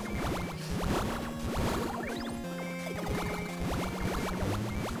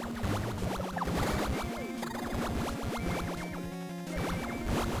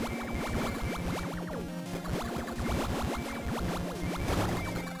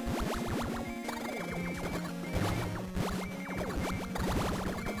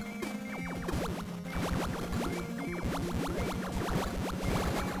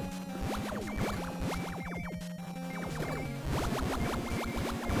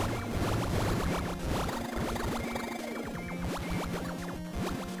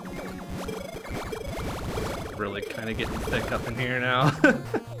 Really kind of getting thick up in here now.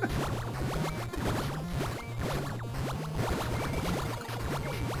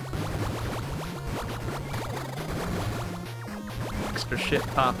 Extra shit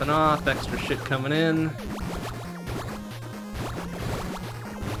popping off, extra shit coming in.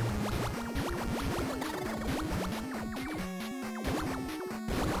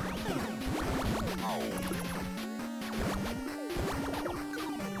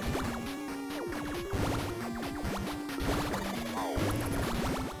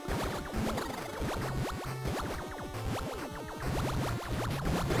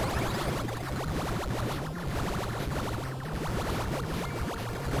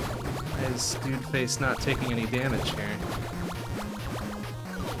 Is dude face not taking any damage here?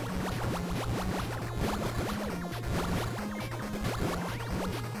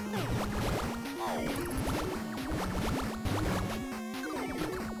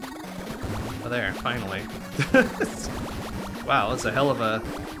 Oh, there, finally. Wow, that's a hell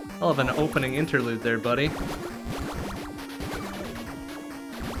of an opening interlude there, buddy.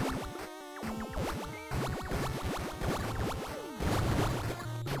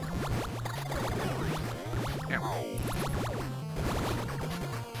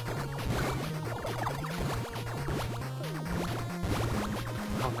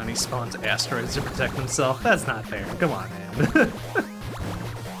 He spawns asteroids to protect himself. That's not fair. Come on, man.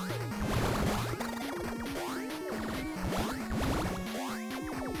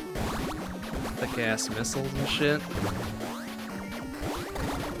 Thick ass missiles and shit.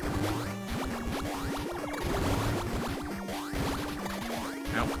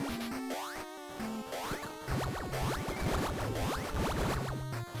 Ow.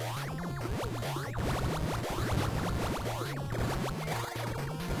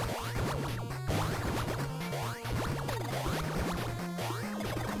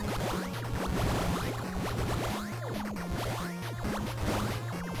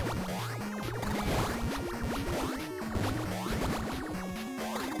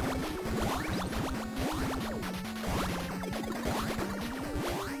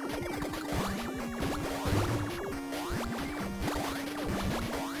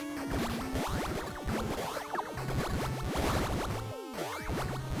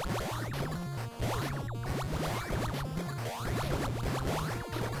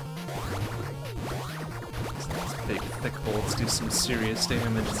 Big, thick bolts do some serious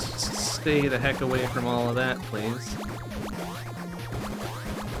damage. Just stay the heck away from all of that, please.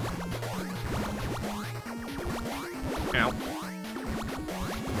 Ow.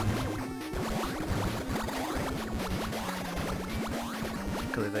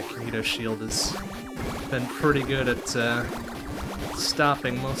 Luckily that Kamito shield has been pretty good at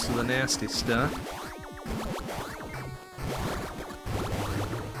stopping most of the nasty stuff.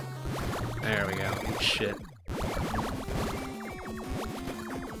 There we go. Good shit.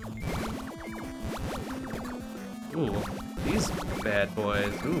 Ooh, these bad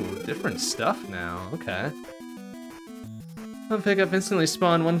boys. Ooh, different stuff now. Okay. One pickup instantly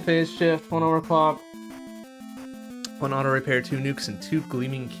spawn, 1 phase shift, 1 overclock, 1 auto repair, 2 nukes, and 2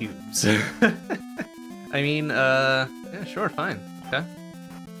 gleaming cubes. I mean, yeah, sure, fine. Okay.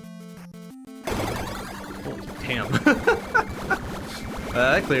 Holy damn.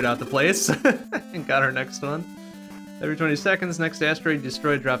 That cleared out the place and got our next one. Every 20 seconds, next asteroid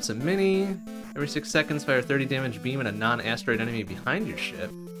destroyed drops a mini. Every 6 seconds, fire a 30 damage beam at a non-asteroid enemy behind your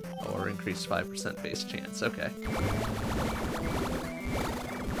ship, or increase 5% base chance. Okay.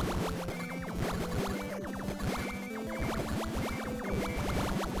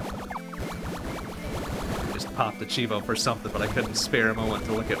 Just popped the Chivo for something, but I couldn't spare a moment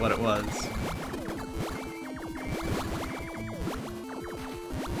to look at what it was.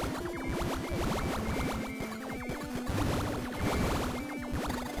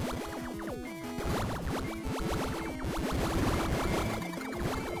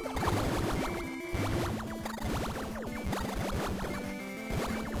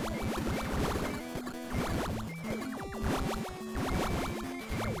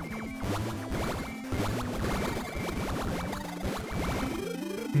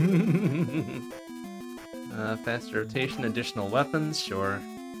 Faster rotation, additional weapons, sure.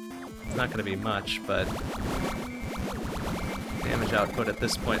 It's not going to be much, but damage output at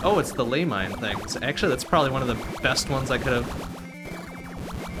this point. Oh, it's the ley mine things. Actually, that's probably one of the best ones I could have.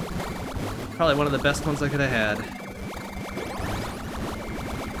 Probably one of the best ones I could have had.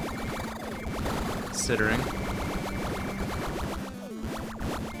 Considering.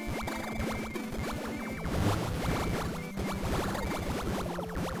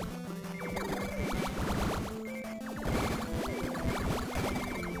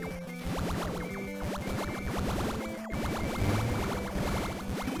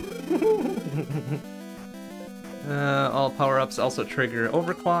 All power-ups also trigger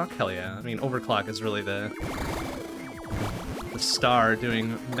overclock. Hell yeah. I mean, overclock is really the star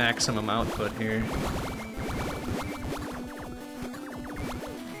doing maximum output here.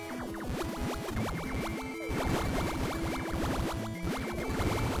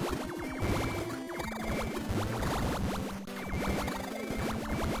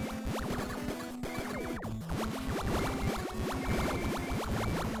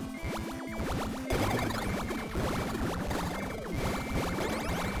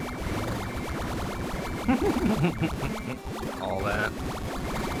 All that.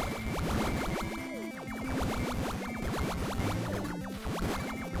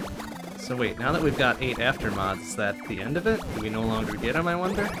 So wait, now that we've got 8 aftermods, is that the end of it? Do we no longer get them, I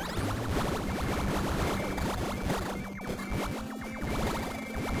wonder?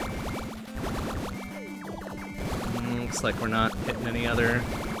 Looks like we're not hitting any other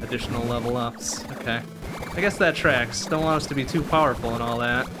additional level ups. Okay. I guess that tracks. Don't want us to be too powerful and all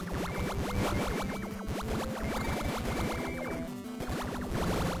that.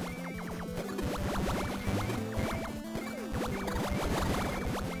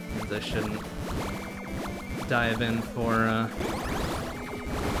 I shouldn't dive in for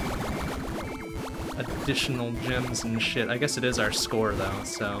additional gems and shit. I guess it is our score though,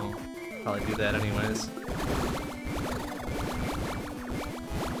 so probably do that anyways.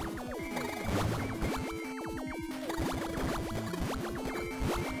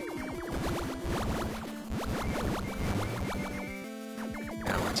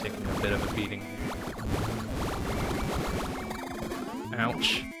 Now we're taking a bit of a beating here.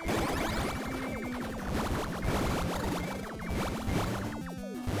 Ouch.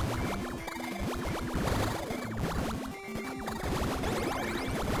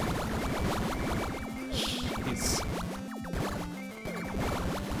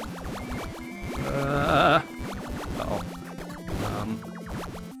 Oh.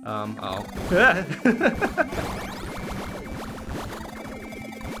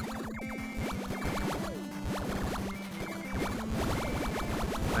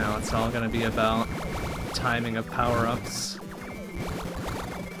 Now it's all gonna be about timing of power-ups.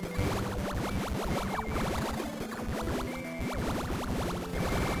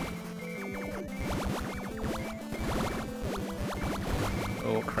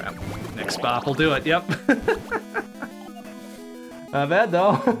 Oh crap. Next bop will do it, yep. Not bad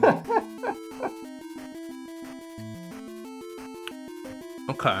though.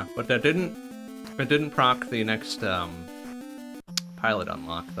 Okay, but it didn't proc the next pilot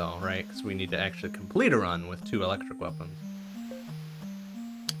unlock though, right? Because we need to actually complete a run with 2 electric weapons.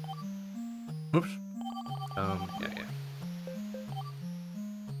 Oops. Yeah.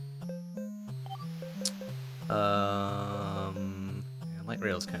 Light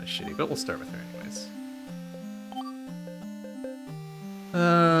rail's kind of shitty, but we'll start with her anyways.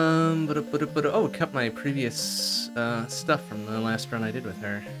 Oh, it kept my previous stuff from the last run I did with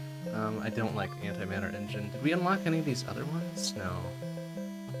her. I don't like the antimatter engine. Did we unlock any of these other ones? No.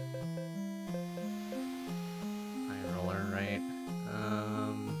 High roller, right?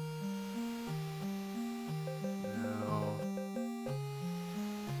 No.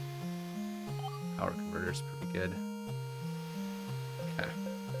 Power converter's pretty good. Okay.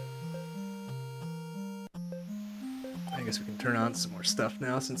 I guess we can turn on some more stuff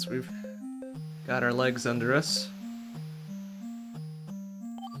now since we've got our legs under us.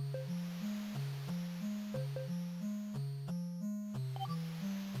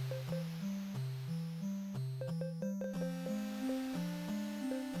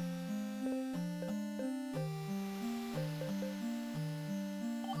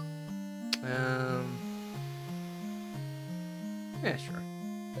 Yeah, sure.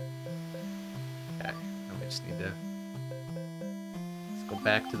 Okay, now we just need to go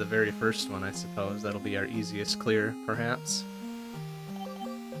back to the very first one, I suppose. That'll be our easiest clear, perhaps.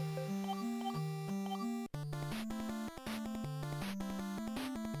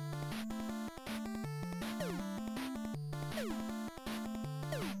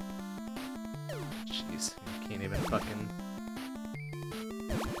 Jeez, I can't even fucking...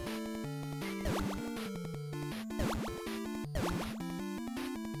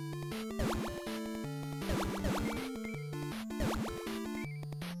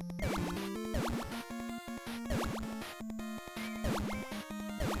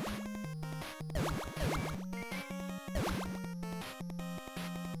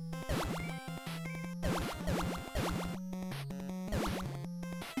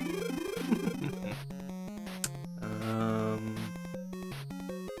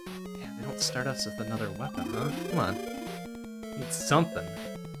 Start us with another weapon, huh? Come on. Need something.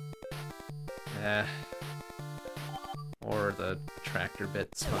 Or the tractor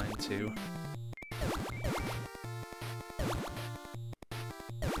bit's fine too.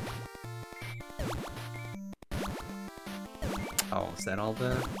 Is that all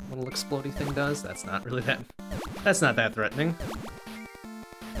the little explodey thing does? That's not really that... That's not that threatening.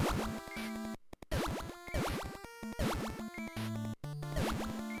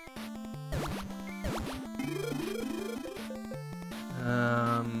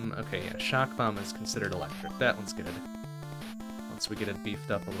 Okay, yeah, shock bomb is considered electric. That one's good. Once we get it beefed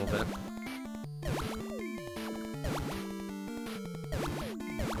up a little bit.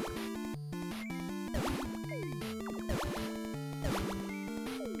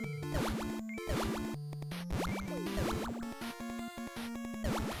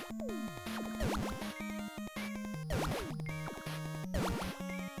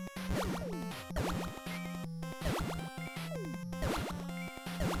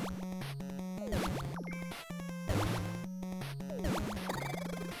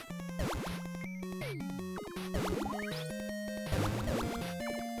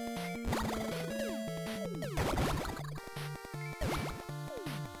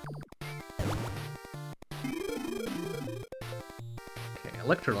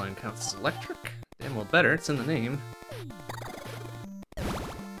 Electroline counts as electric? Damn well better, it's in the name.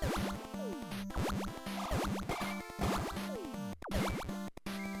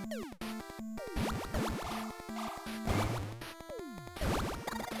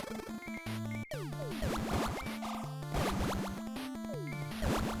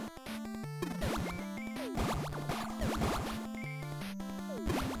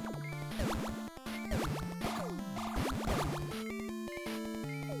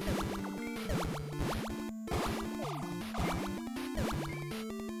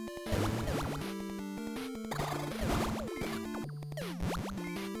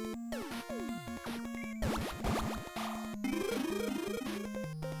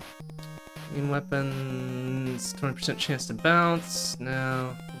 Main weapons, 20% chance to bounce.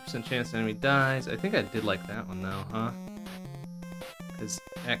 No, 20% chance the enemy dies. I think I did like that one though, huh? Because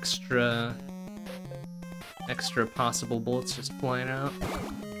extra possible bullets just flying out.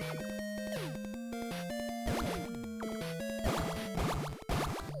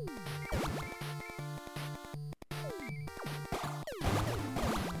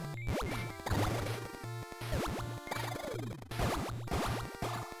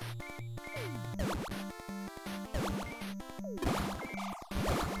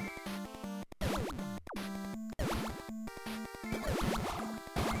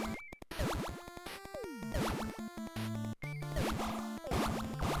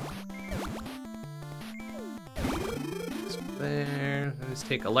 There. Let's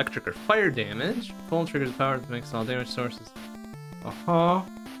take electric or fire damage. Pull triggers the power that makes all damage sources.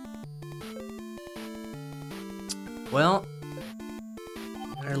 Well,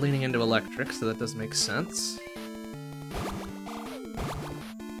 they're leaning into electric, so that does make sense.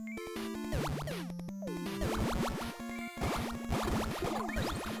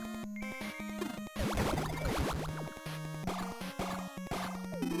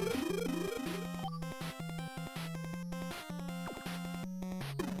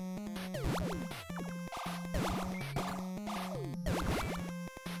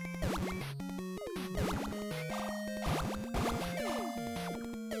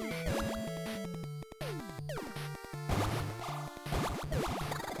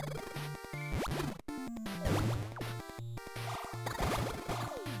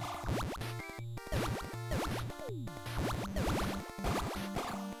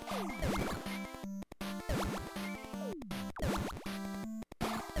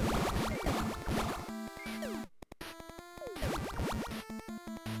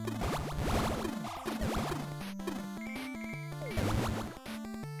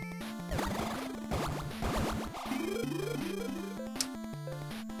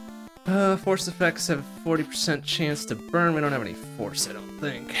 Force effects have a 40% chance to burn. We don't have any force, I don't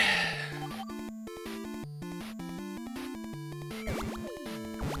think.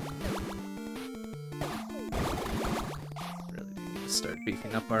 Really do need to start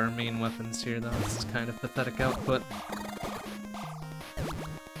beefing up our main weapons here, though. This is kind of pathetic output.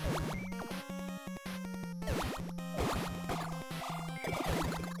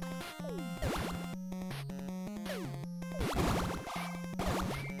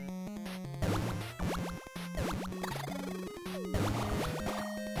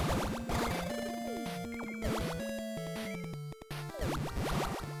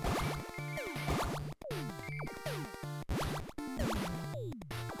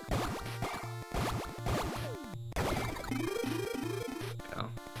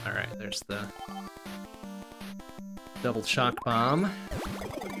 Alright, there's the double shock bomb.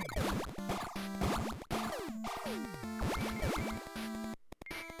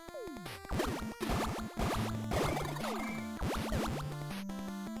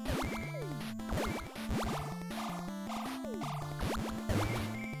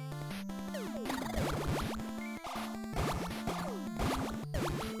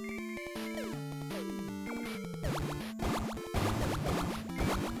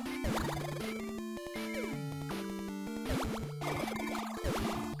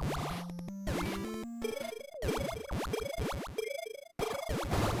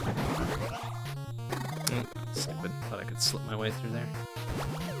 could slip my way through there.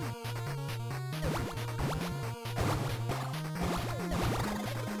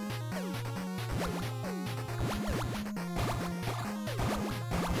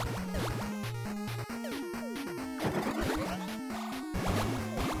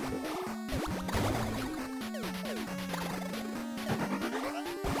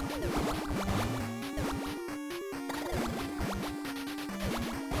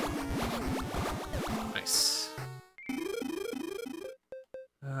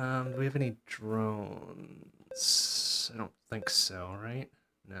 Do we have any drones? I don't think so, right?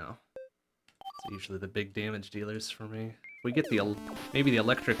 No. It's usually the big damage dealers for me. If we get the maybe the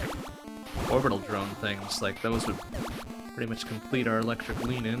electric orbital drone things, like those would pretty much complete our electric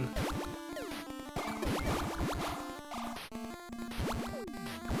lean-in.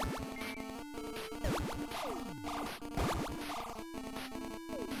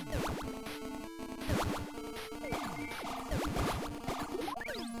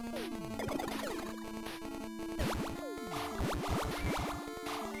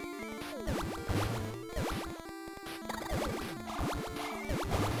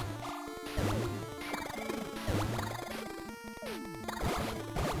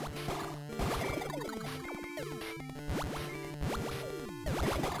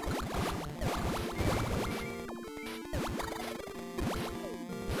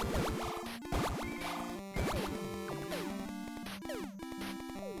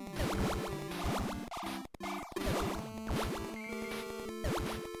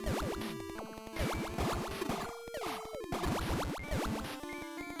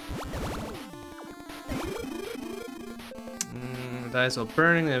 Dies while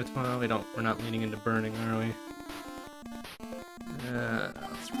burning. Well, we're not leaning into burning, are we?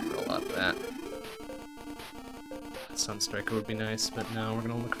 Let's reroll up that. Sunstriker would be nice, but no, we're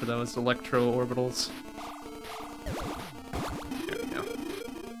gonna look for those electro orbitals. There we go.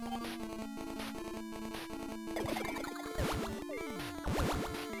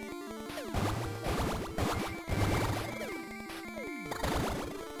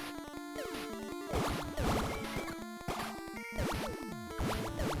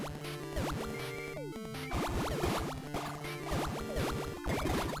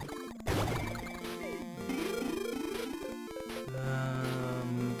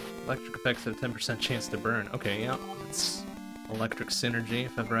 Electric effects have a 10% chance to burn. Okay, yeah, it's electric synergy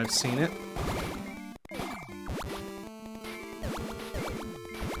if ever I've seen it.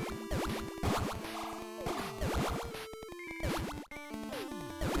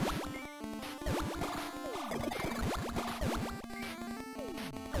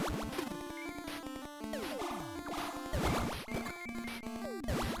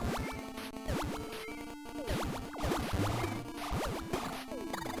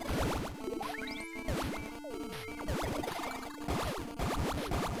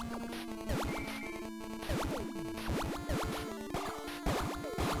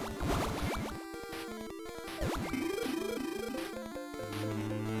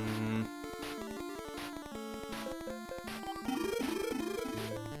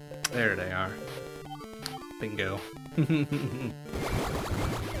 There they are. Bingo.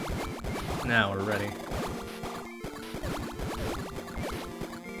 Now we're ready.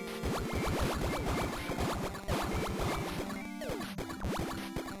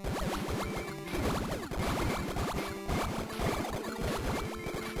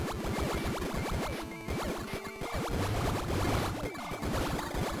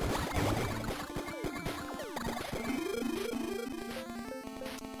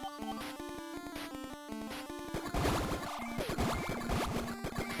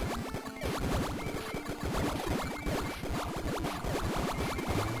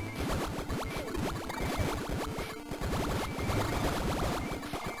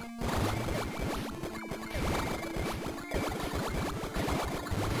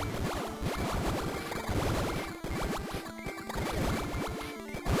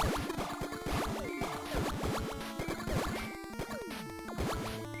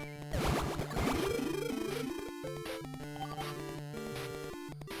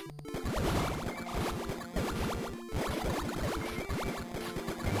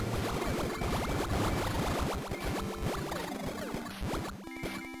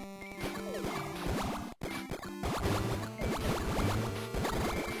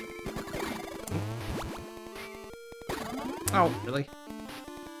 Oh, really?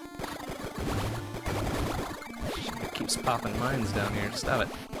 It keeps popping mines down here. Stop it.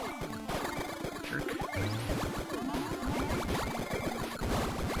 Jerk.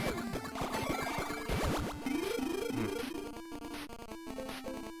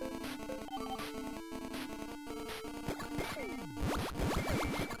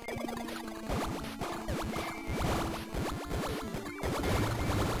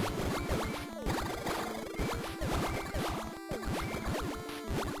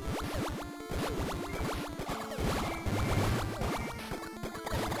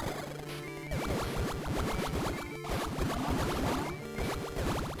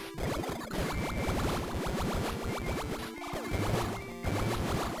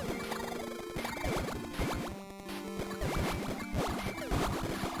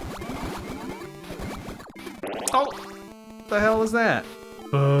 Oh! What the hell was that?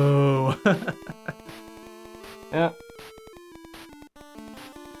 Oh! Yeah.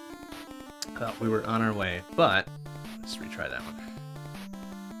 Thought we were on our way, but let's retry that one.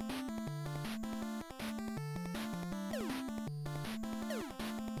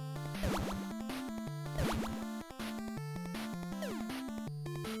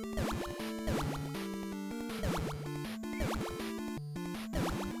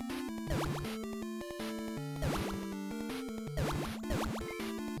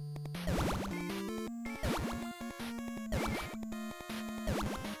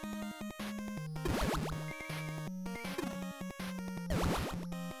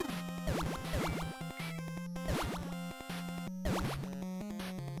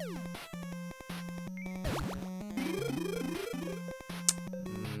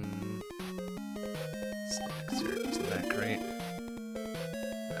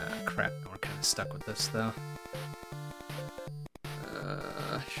 Stuck with this though.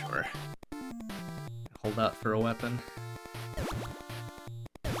 Sure. Hold out for a weapon.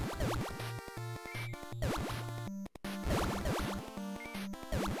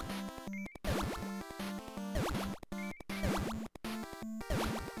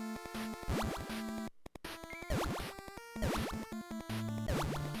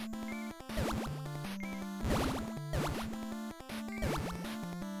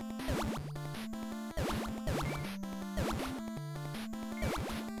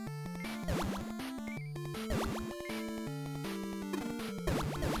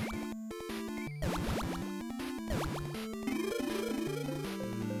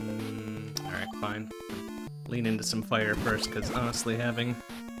 Fine. Lean into some fire first, because honestly having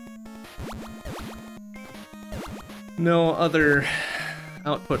no other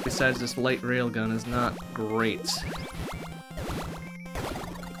output besides this light railgun is not great.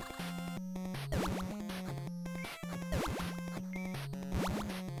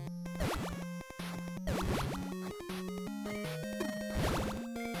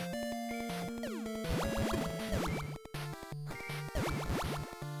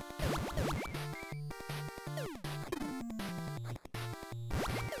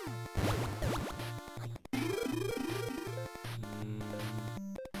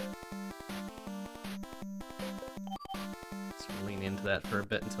 Into that for a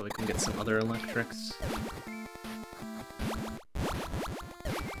bit until we can get some other electrics.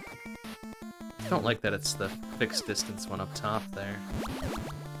 I don't like that it's the fixed distance one up top there.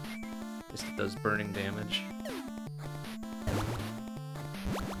 At least it does burning damage.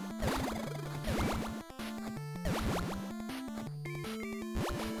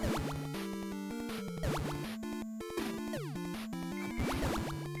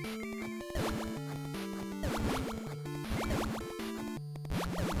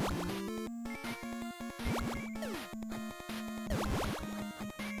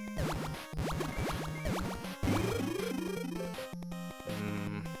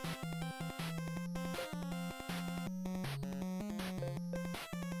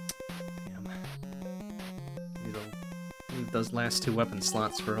 Those last two weapon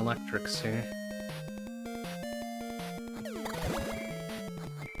slots for electrics here.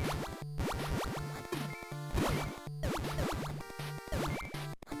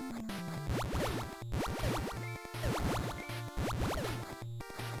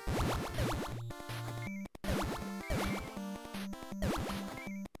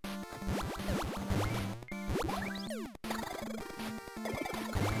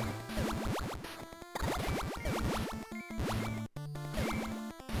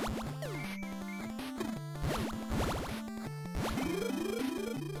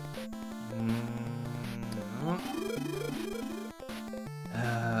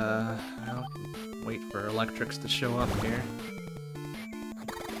 Electrics to show up here.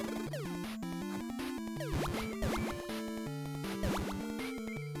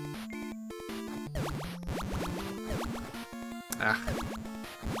 Ah.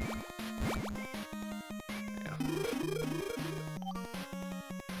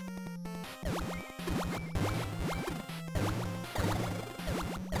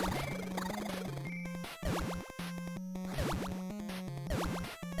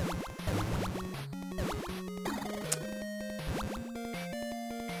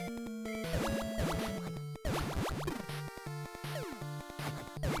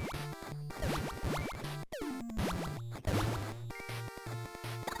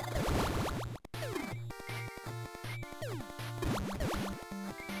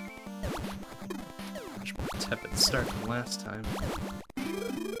 Tepid start from last time.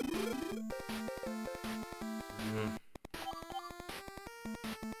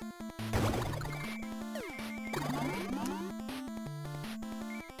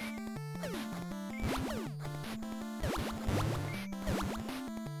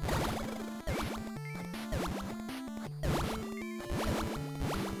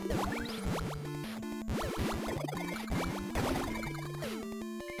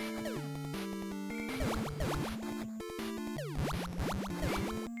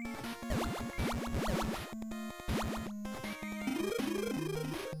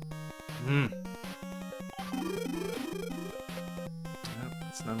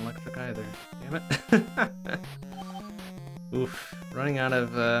 That's not electric either. Damn it. Oof. Running out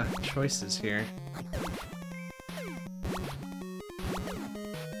of choices here.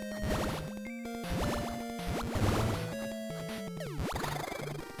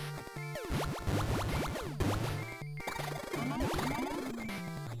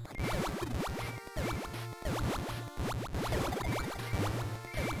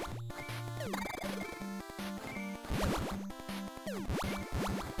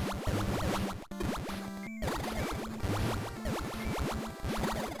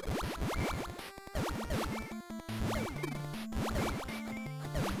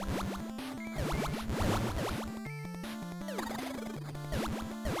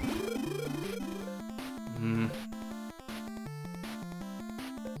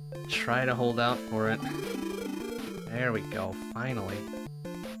 Try to hold out for it. There we go, finally.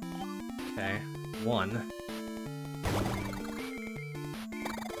 Okay, 1.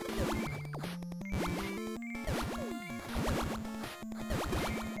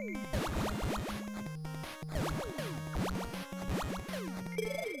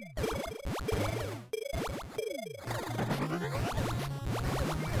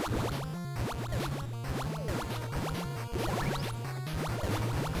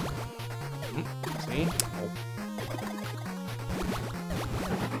 See? Oh.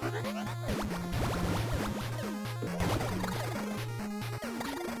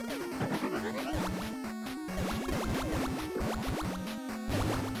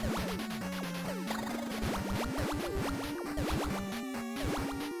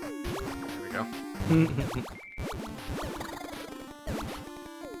 There we go.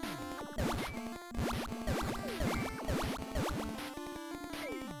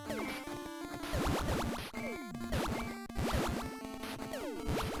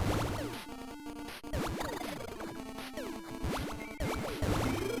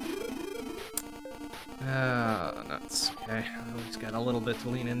 Nuts. Okay, we just got a little bit to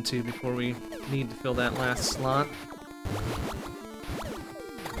lean into before we need to fill that last slot.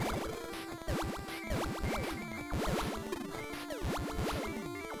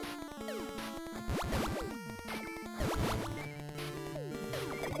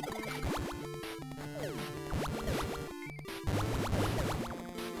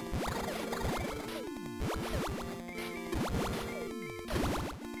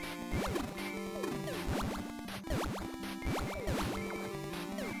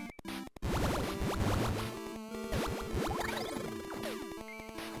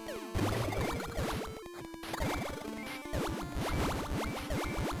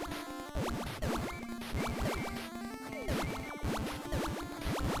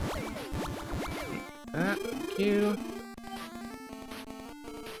 Thank you.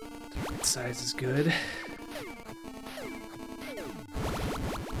 Target size is good.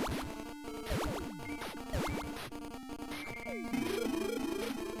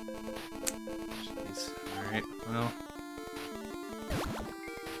 Jeez. Alright, well.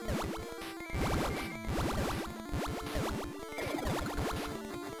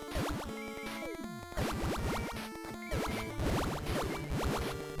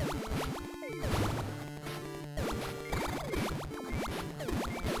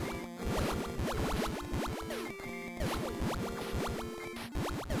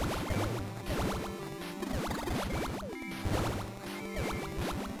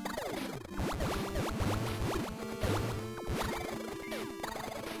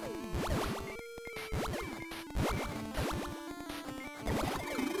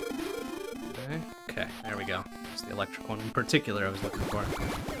 Okay, there we go. It's the electric one in particular I was looking for.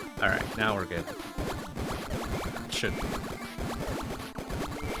 Alright, now we're good. Should be.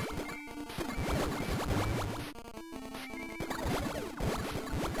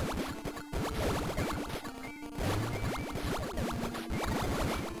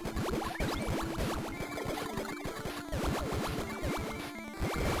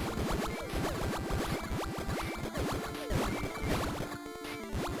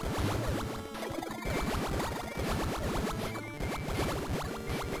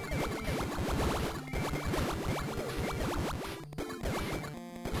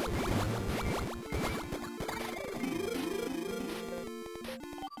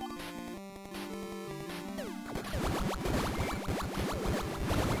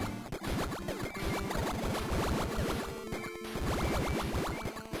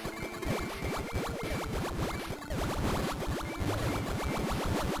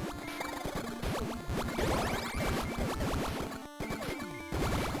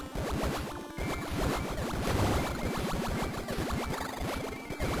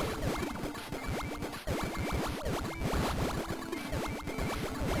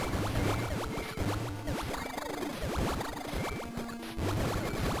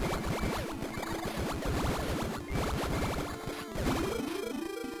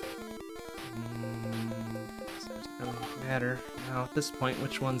 matter now at this point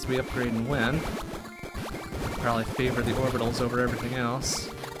which ones we upgrade and when. Probably favor the orbitals over everything else.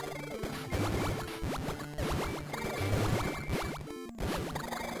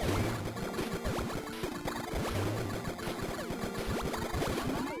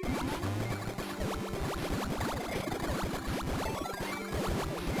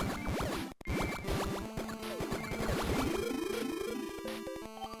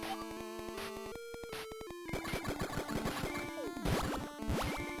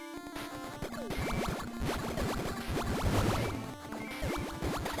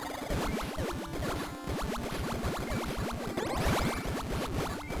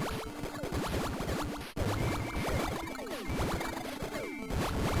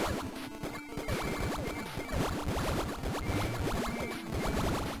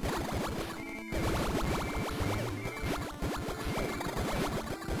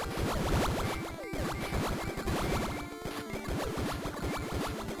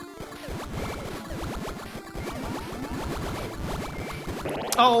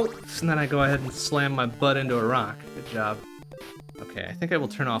 Oh! And then I go ahead and slam my butt into a rock. Good job. Okay, I think I will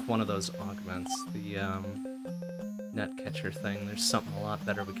turn off one of those augments. The, net catcher thing. There's something a lot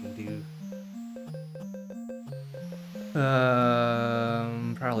better we can do.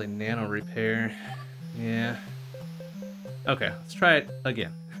 Probably nano repair. Yeah. Okay, let's try it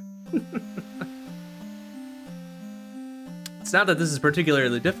again. It's not that this is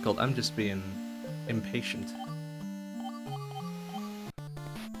particularly difficult, I'm just being impatient.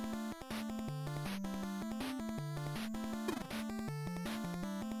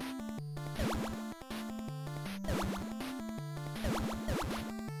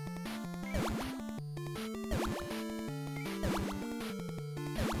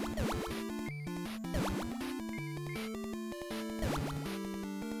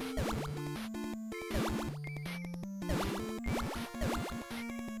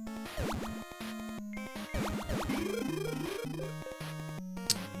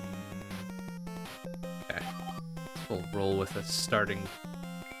 We'll roll with a starting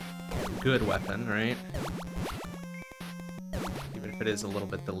good weapon, right? Even if it is a little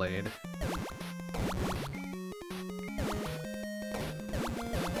bit delayed.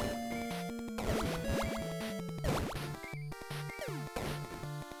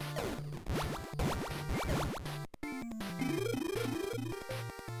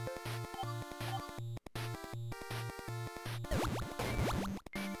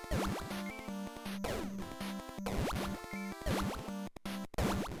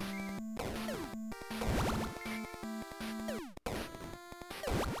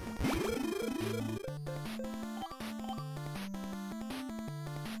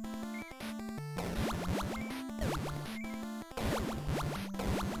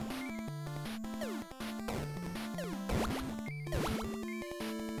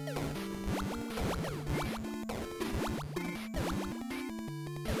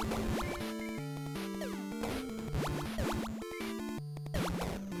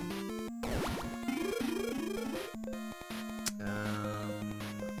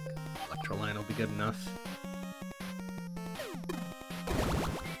 Line will be good enough.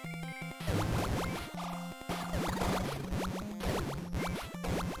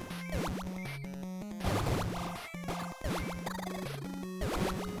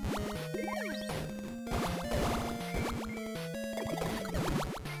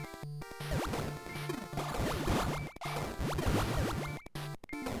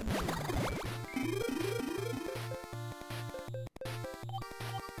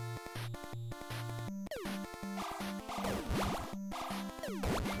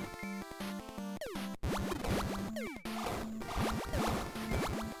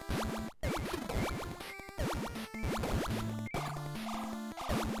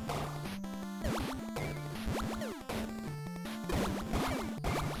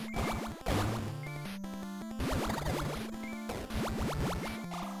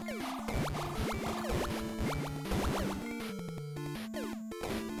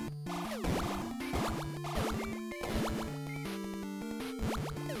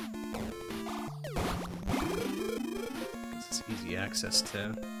 Easy access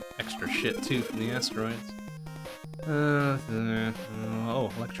to extra shit too from the asteroids.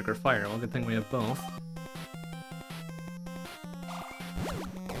 Oh, electric or fire. Well, good thing we have both.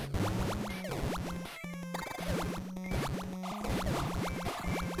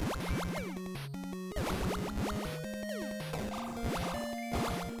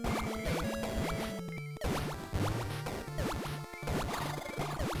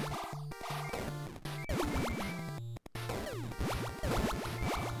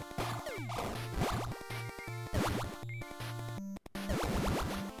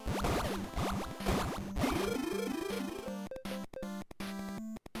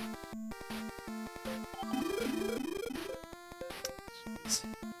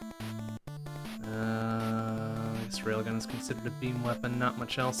 this railgun is considered a beam weapon, not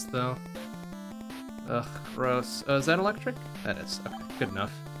much else though. Ugh, gross. Oh, is that electric? That is. Okay, good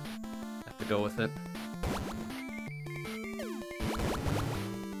enough. Have to go with it.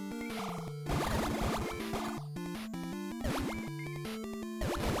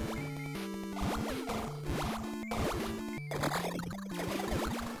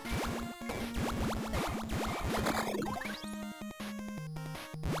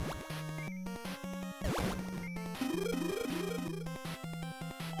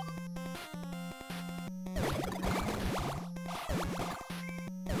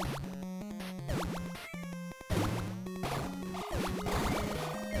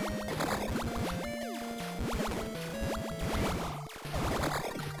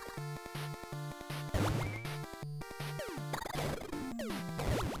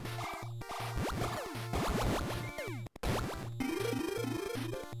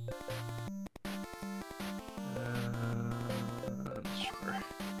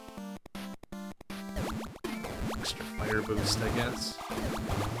 Extra fire boost, I guess.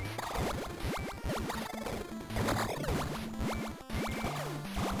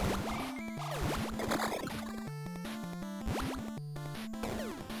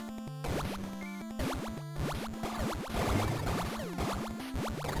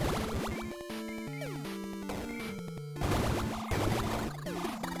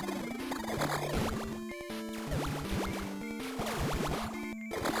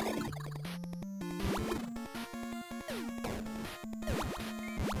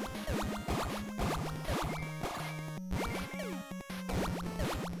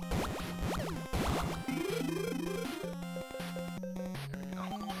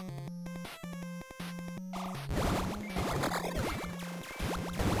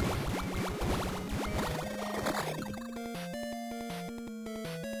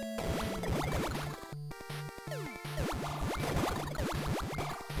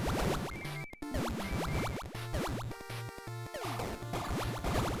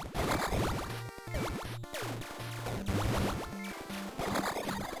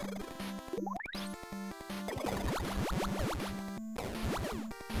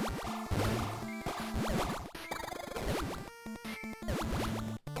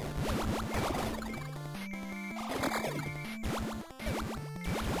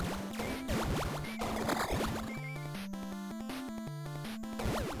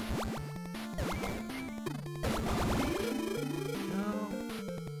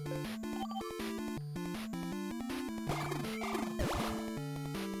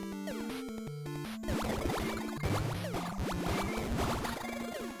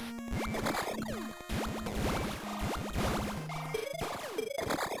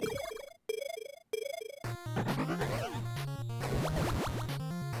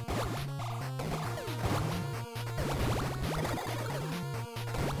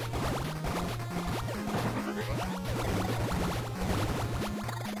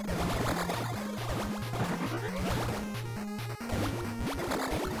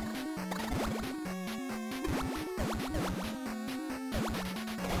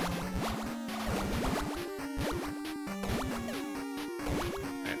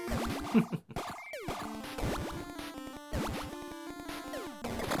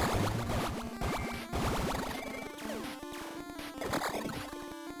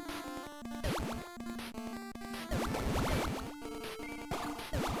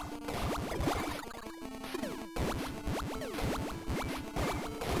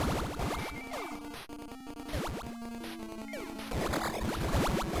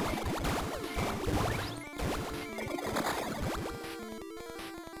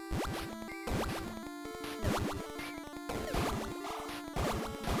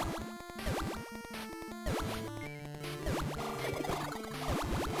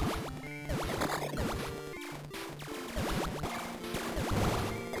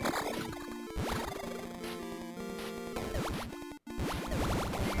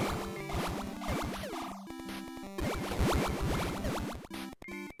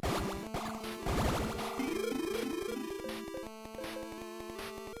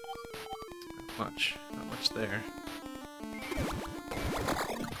 Not much there.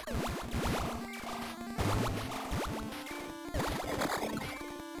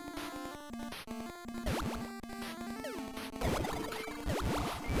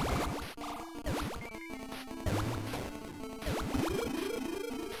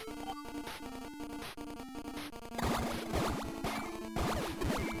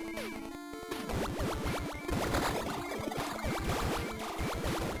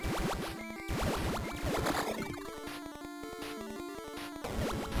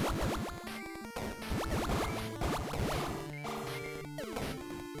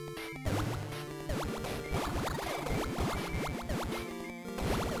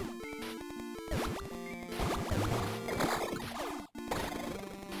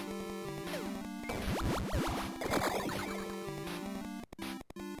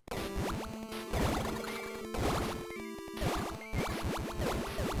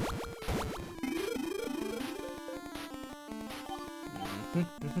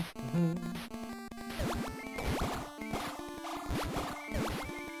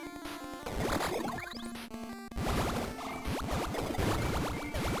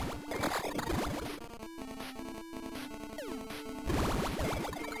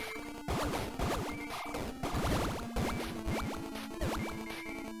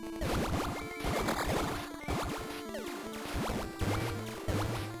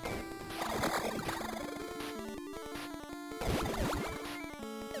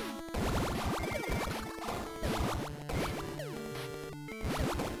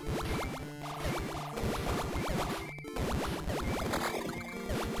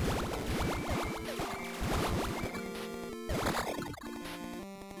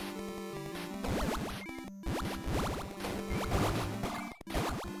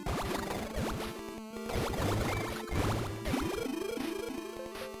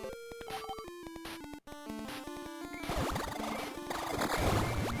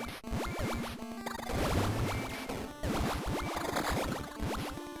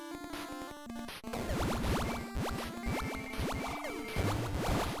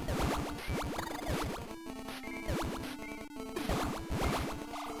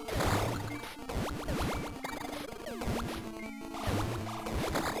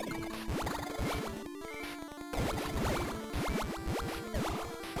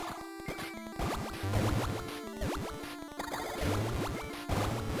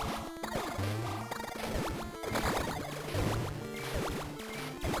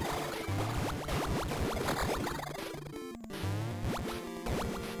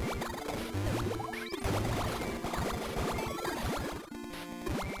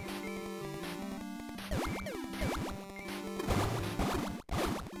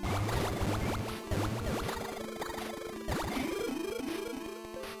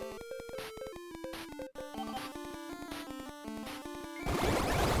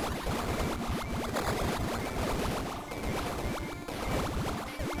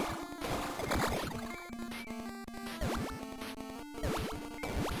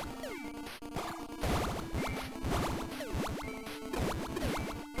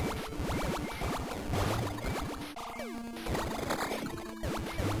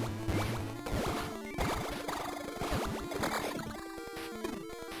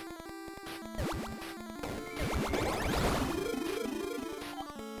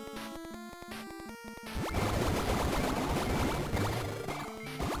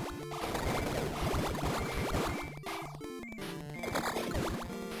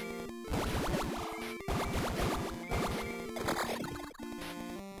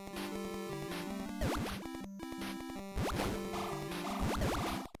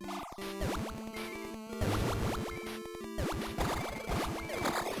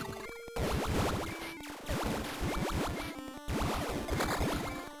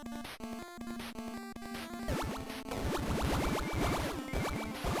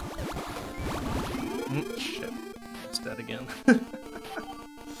 Shit. It's dead again.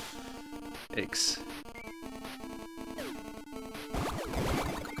 Aches.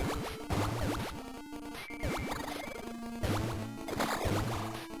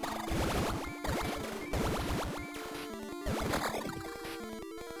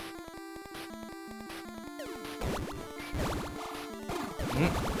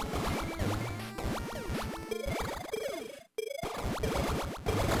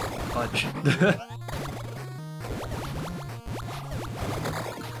 Fudge.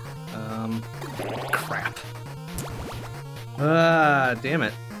 Crap. Ah, damn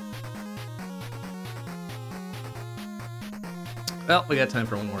it. Well, we got time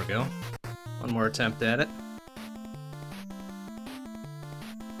for one more go. One more attempt at it.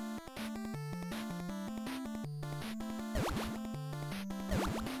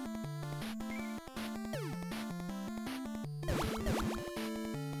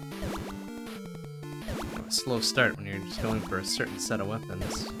 A slow start when you're just going for a certain set of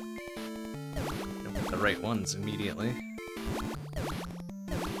weapons. You don't get the right ones immediately.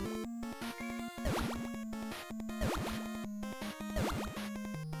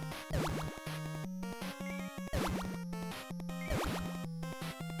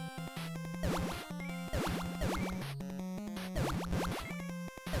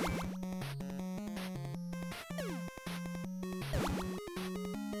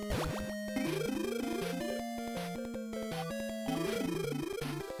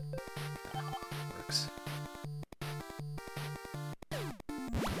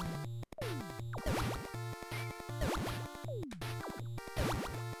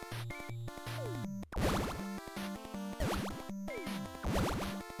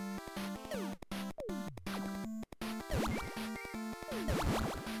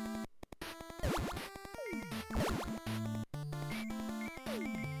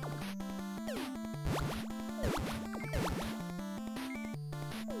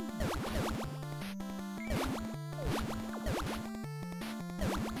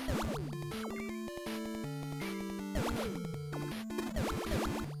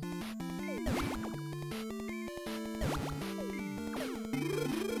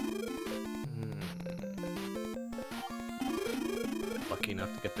 Lucky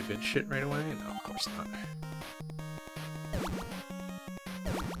enough to get the good shit right away? No, of course not.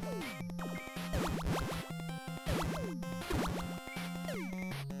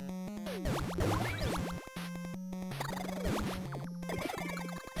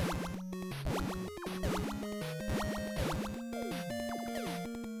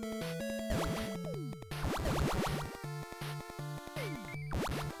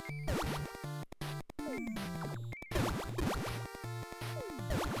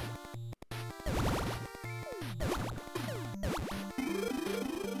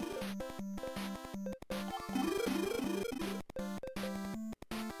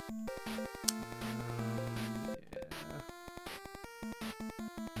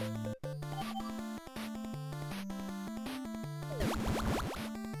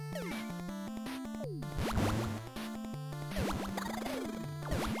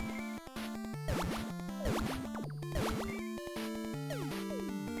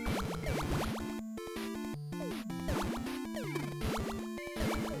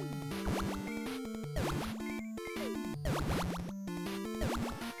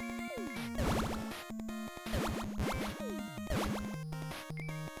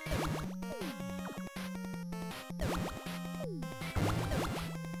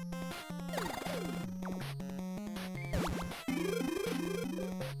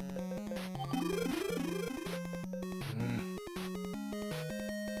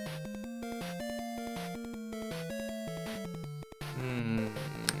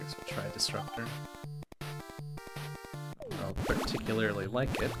 I guess we'll try Disruptor. I don't particularly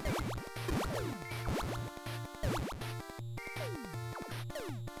like it.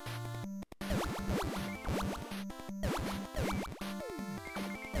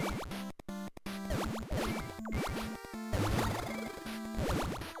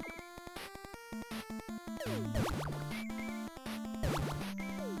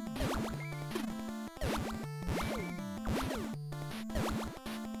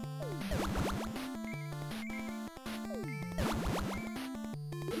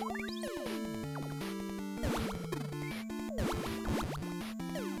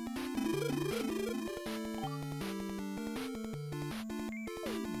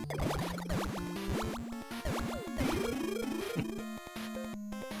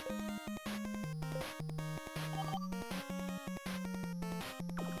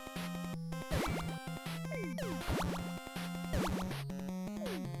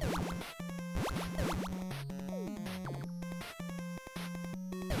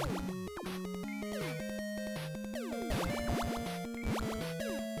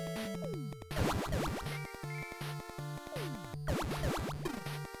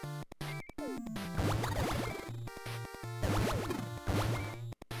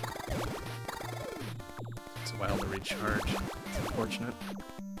 It's a while to recharge. It's unfortunate.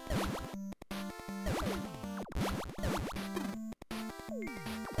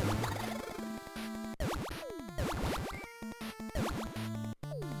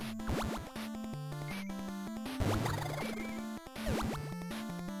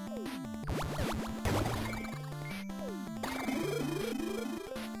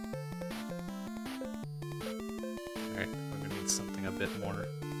 Alright, we're gonna need something a bit more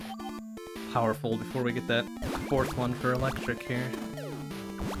powerful before we get that fourth one for electric here.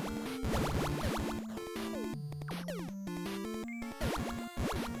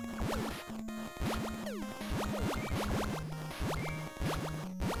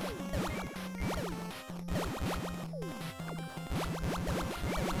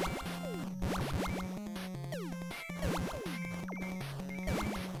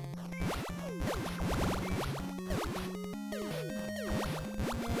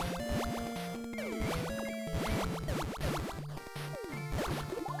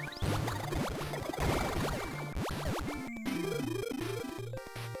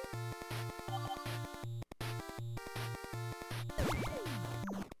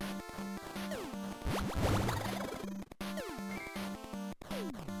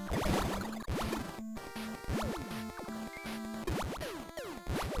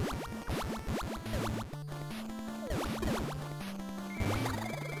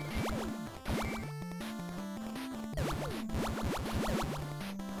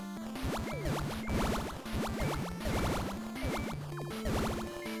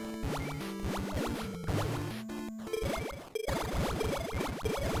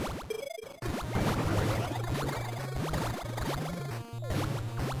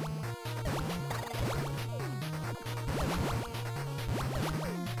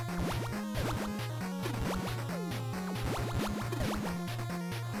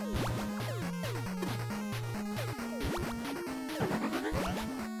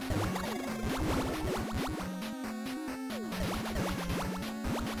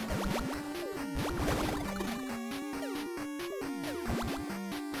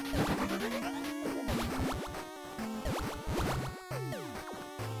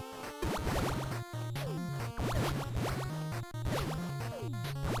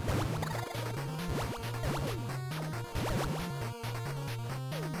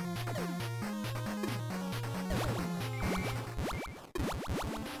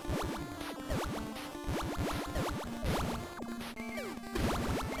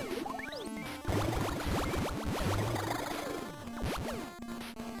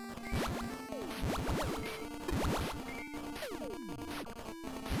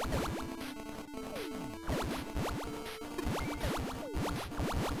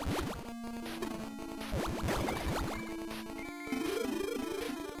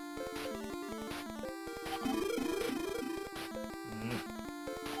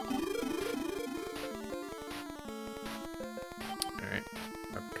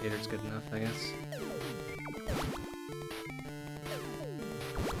 replicator's good enough, I guess.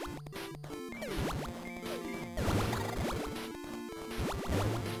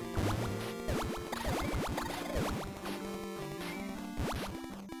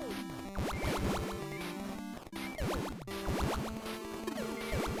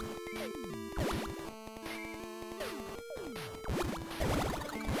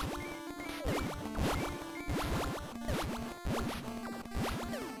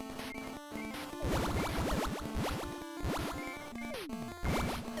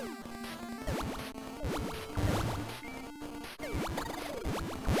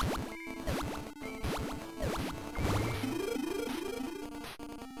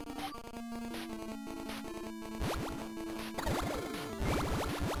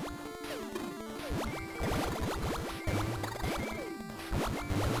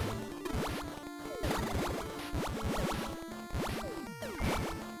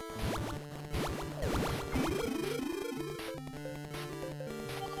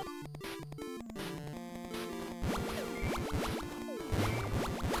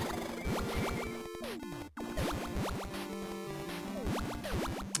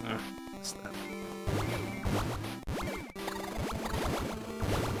 What's that?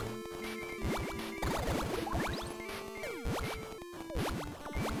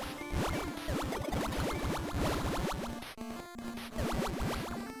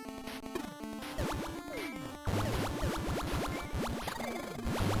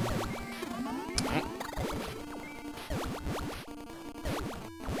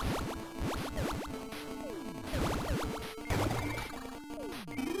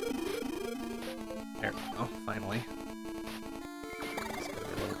 There we go, finally. Just gotta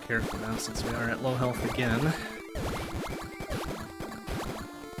be a little careful now since we are at low health again.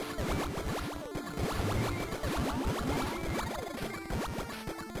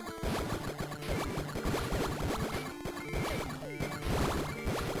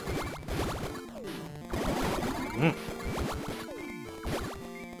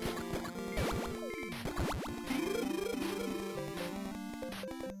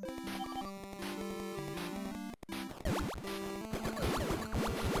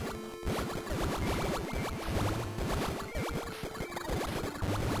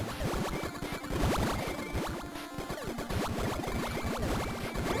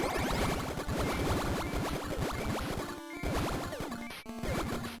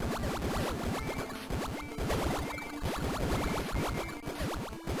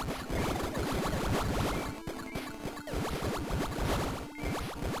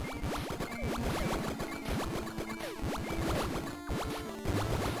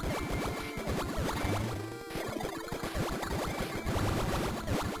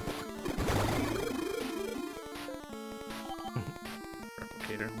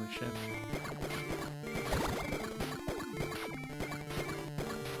 Replicator, holy shit.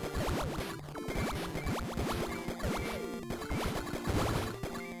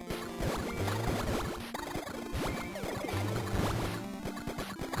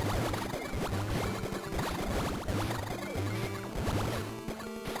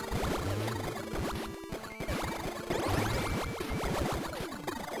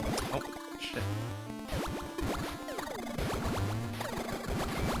 Oh, shit.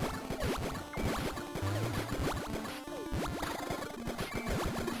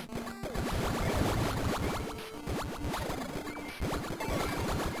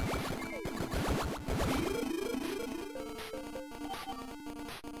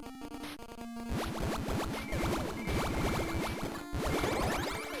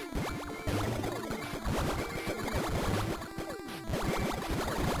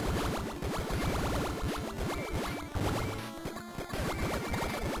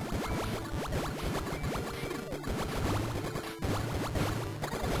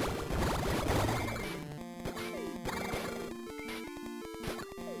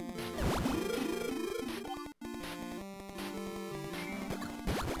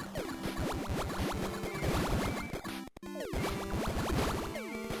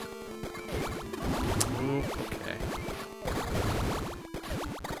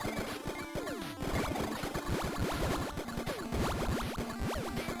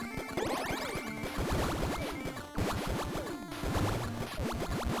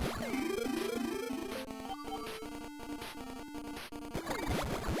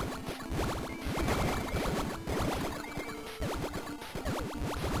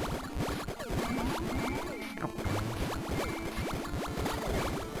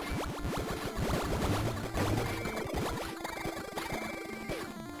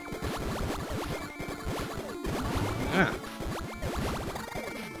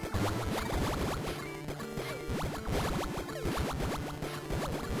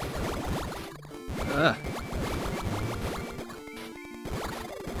 Ugh.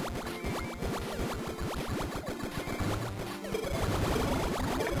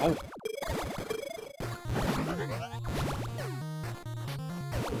 Oh.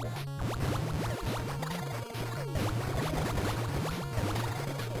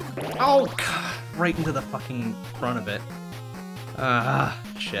 Oh, God. Right into the fucking front of it. Ah,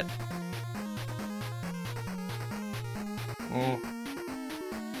 shit. Oh.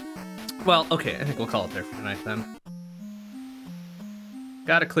 Well, okay, I think we'll call it there for tonight then.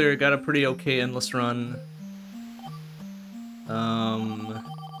 Got a pretty okay endless run.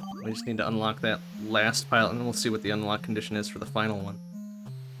 We just need to unlock that last pilot, and then we'll see what the unlock condition is for the final one.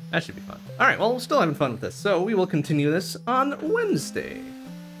 That should be fun. Alright, well, we're still having fun with this, so we will continue this on Wednesday.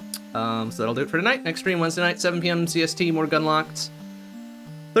 So that'll do it for tonight. Next stream Wednesday night, 7 p.m. CST, more Gunlocked.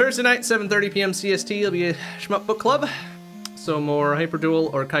 Thursday night, 7:30 p.m. CST, it'll be a Shmup Book Club. So more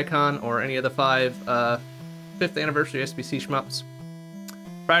Hyperduel or Kaikon or any of the 5 5th anniversary SBC Shmups.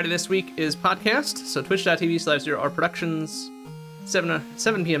 Friday this week is podcast, so twitch.tv/0R Productions, 7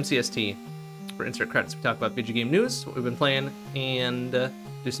 p.m. CST. For insert credits, we talk about video game news, what we've been playing, and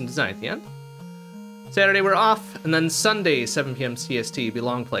do some design at the end. Saturday we're off, and then Sunday, 7 p.m. CST, be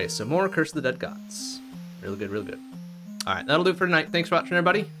long play, so more Curse of the Dead Gods. Really good, really good. Alright, that'll do it for tonight. Thanks for watching,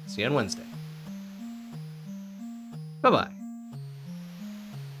 everybody. See you on Wednesday. Bye-bye.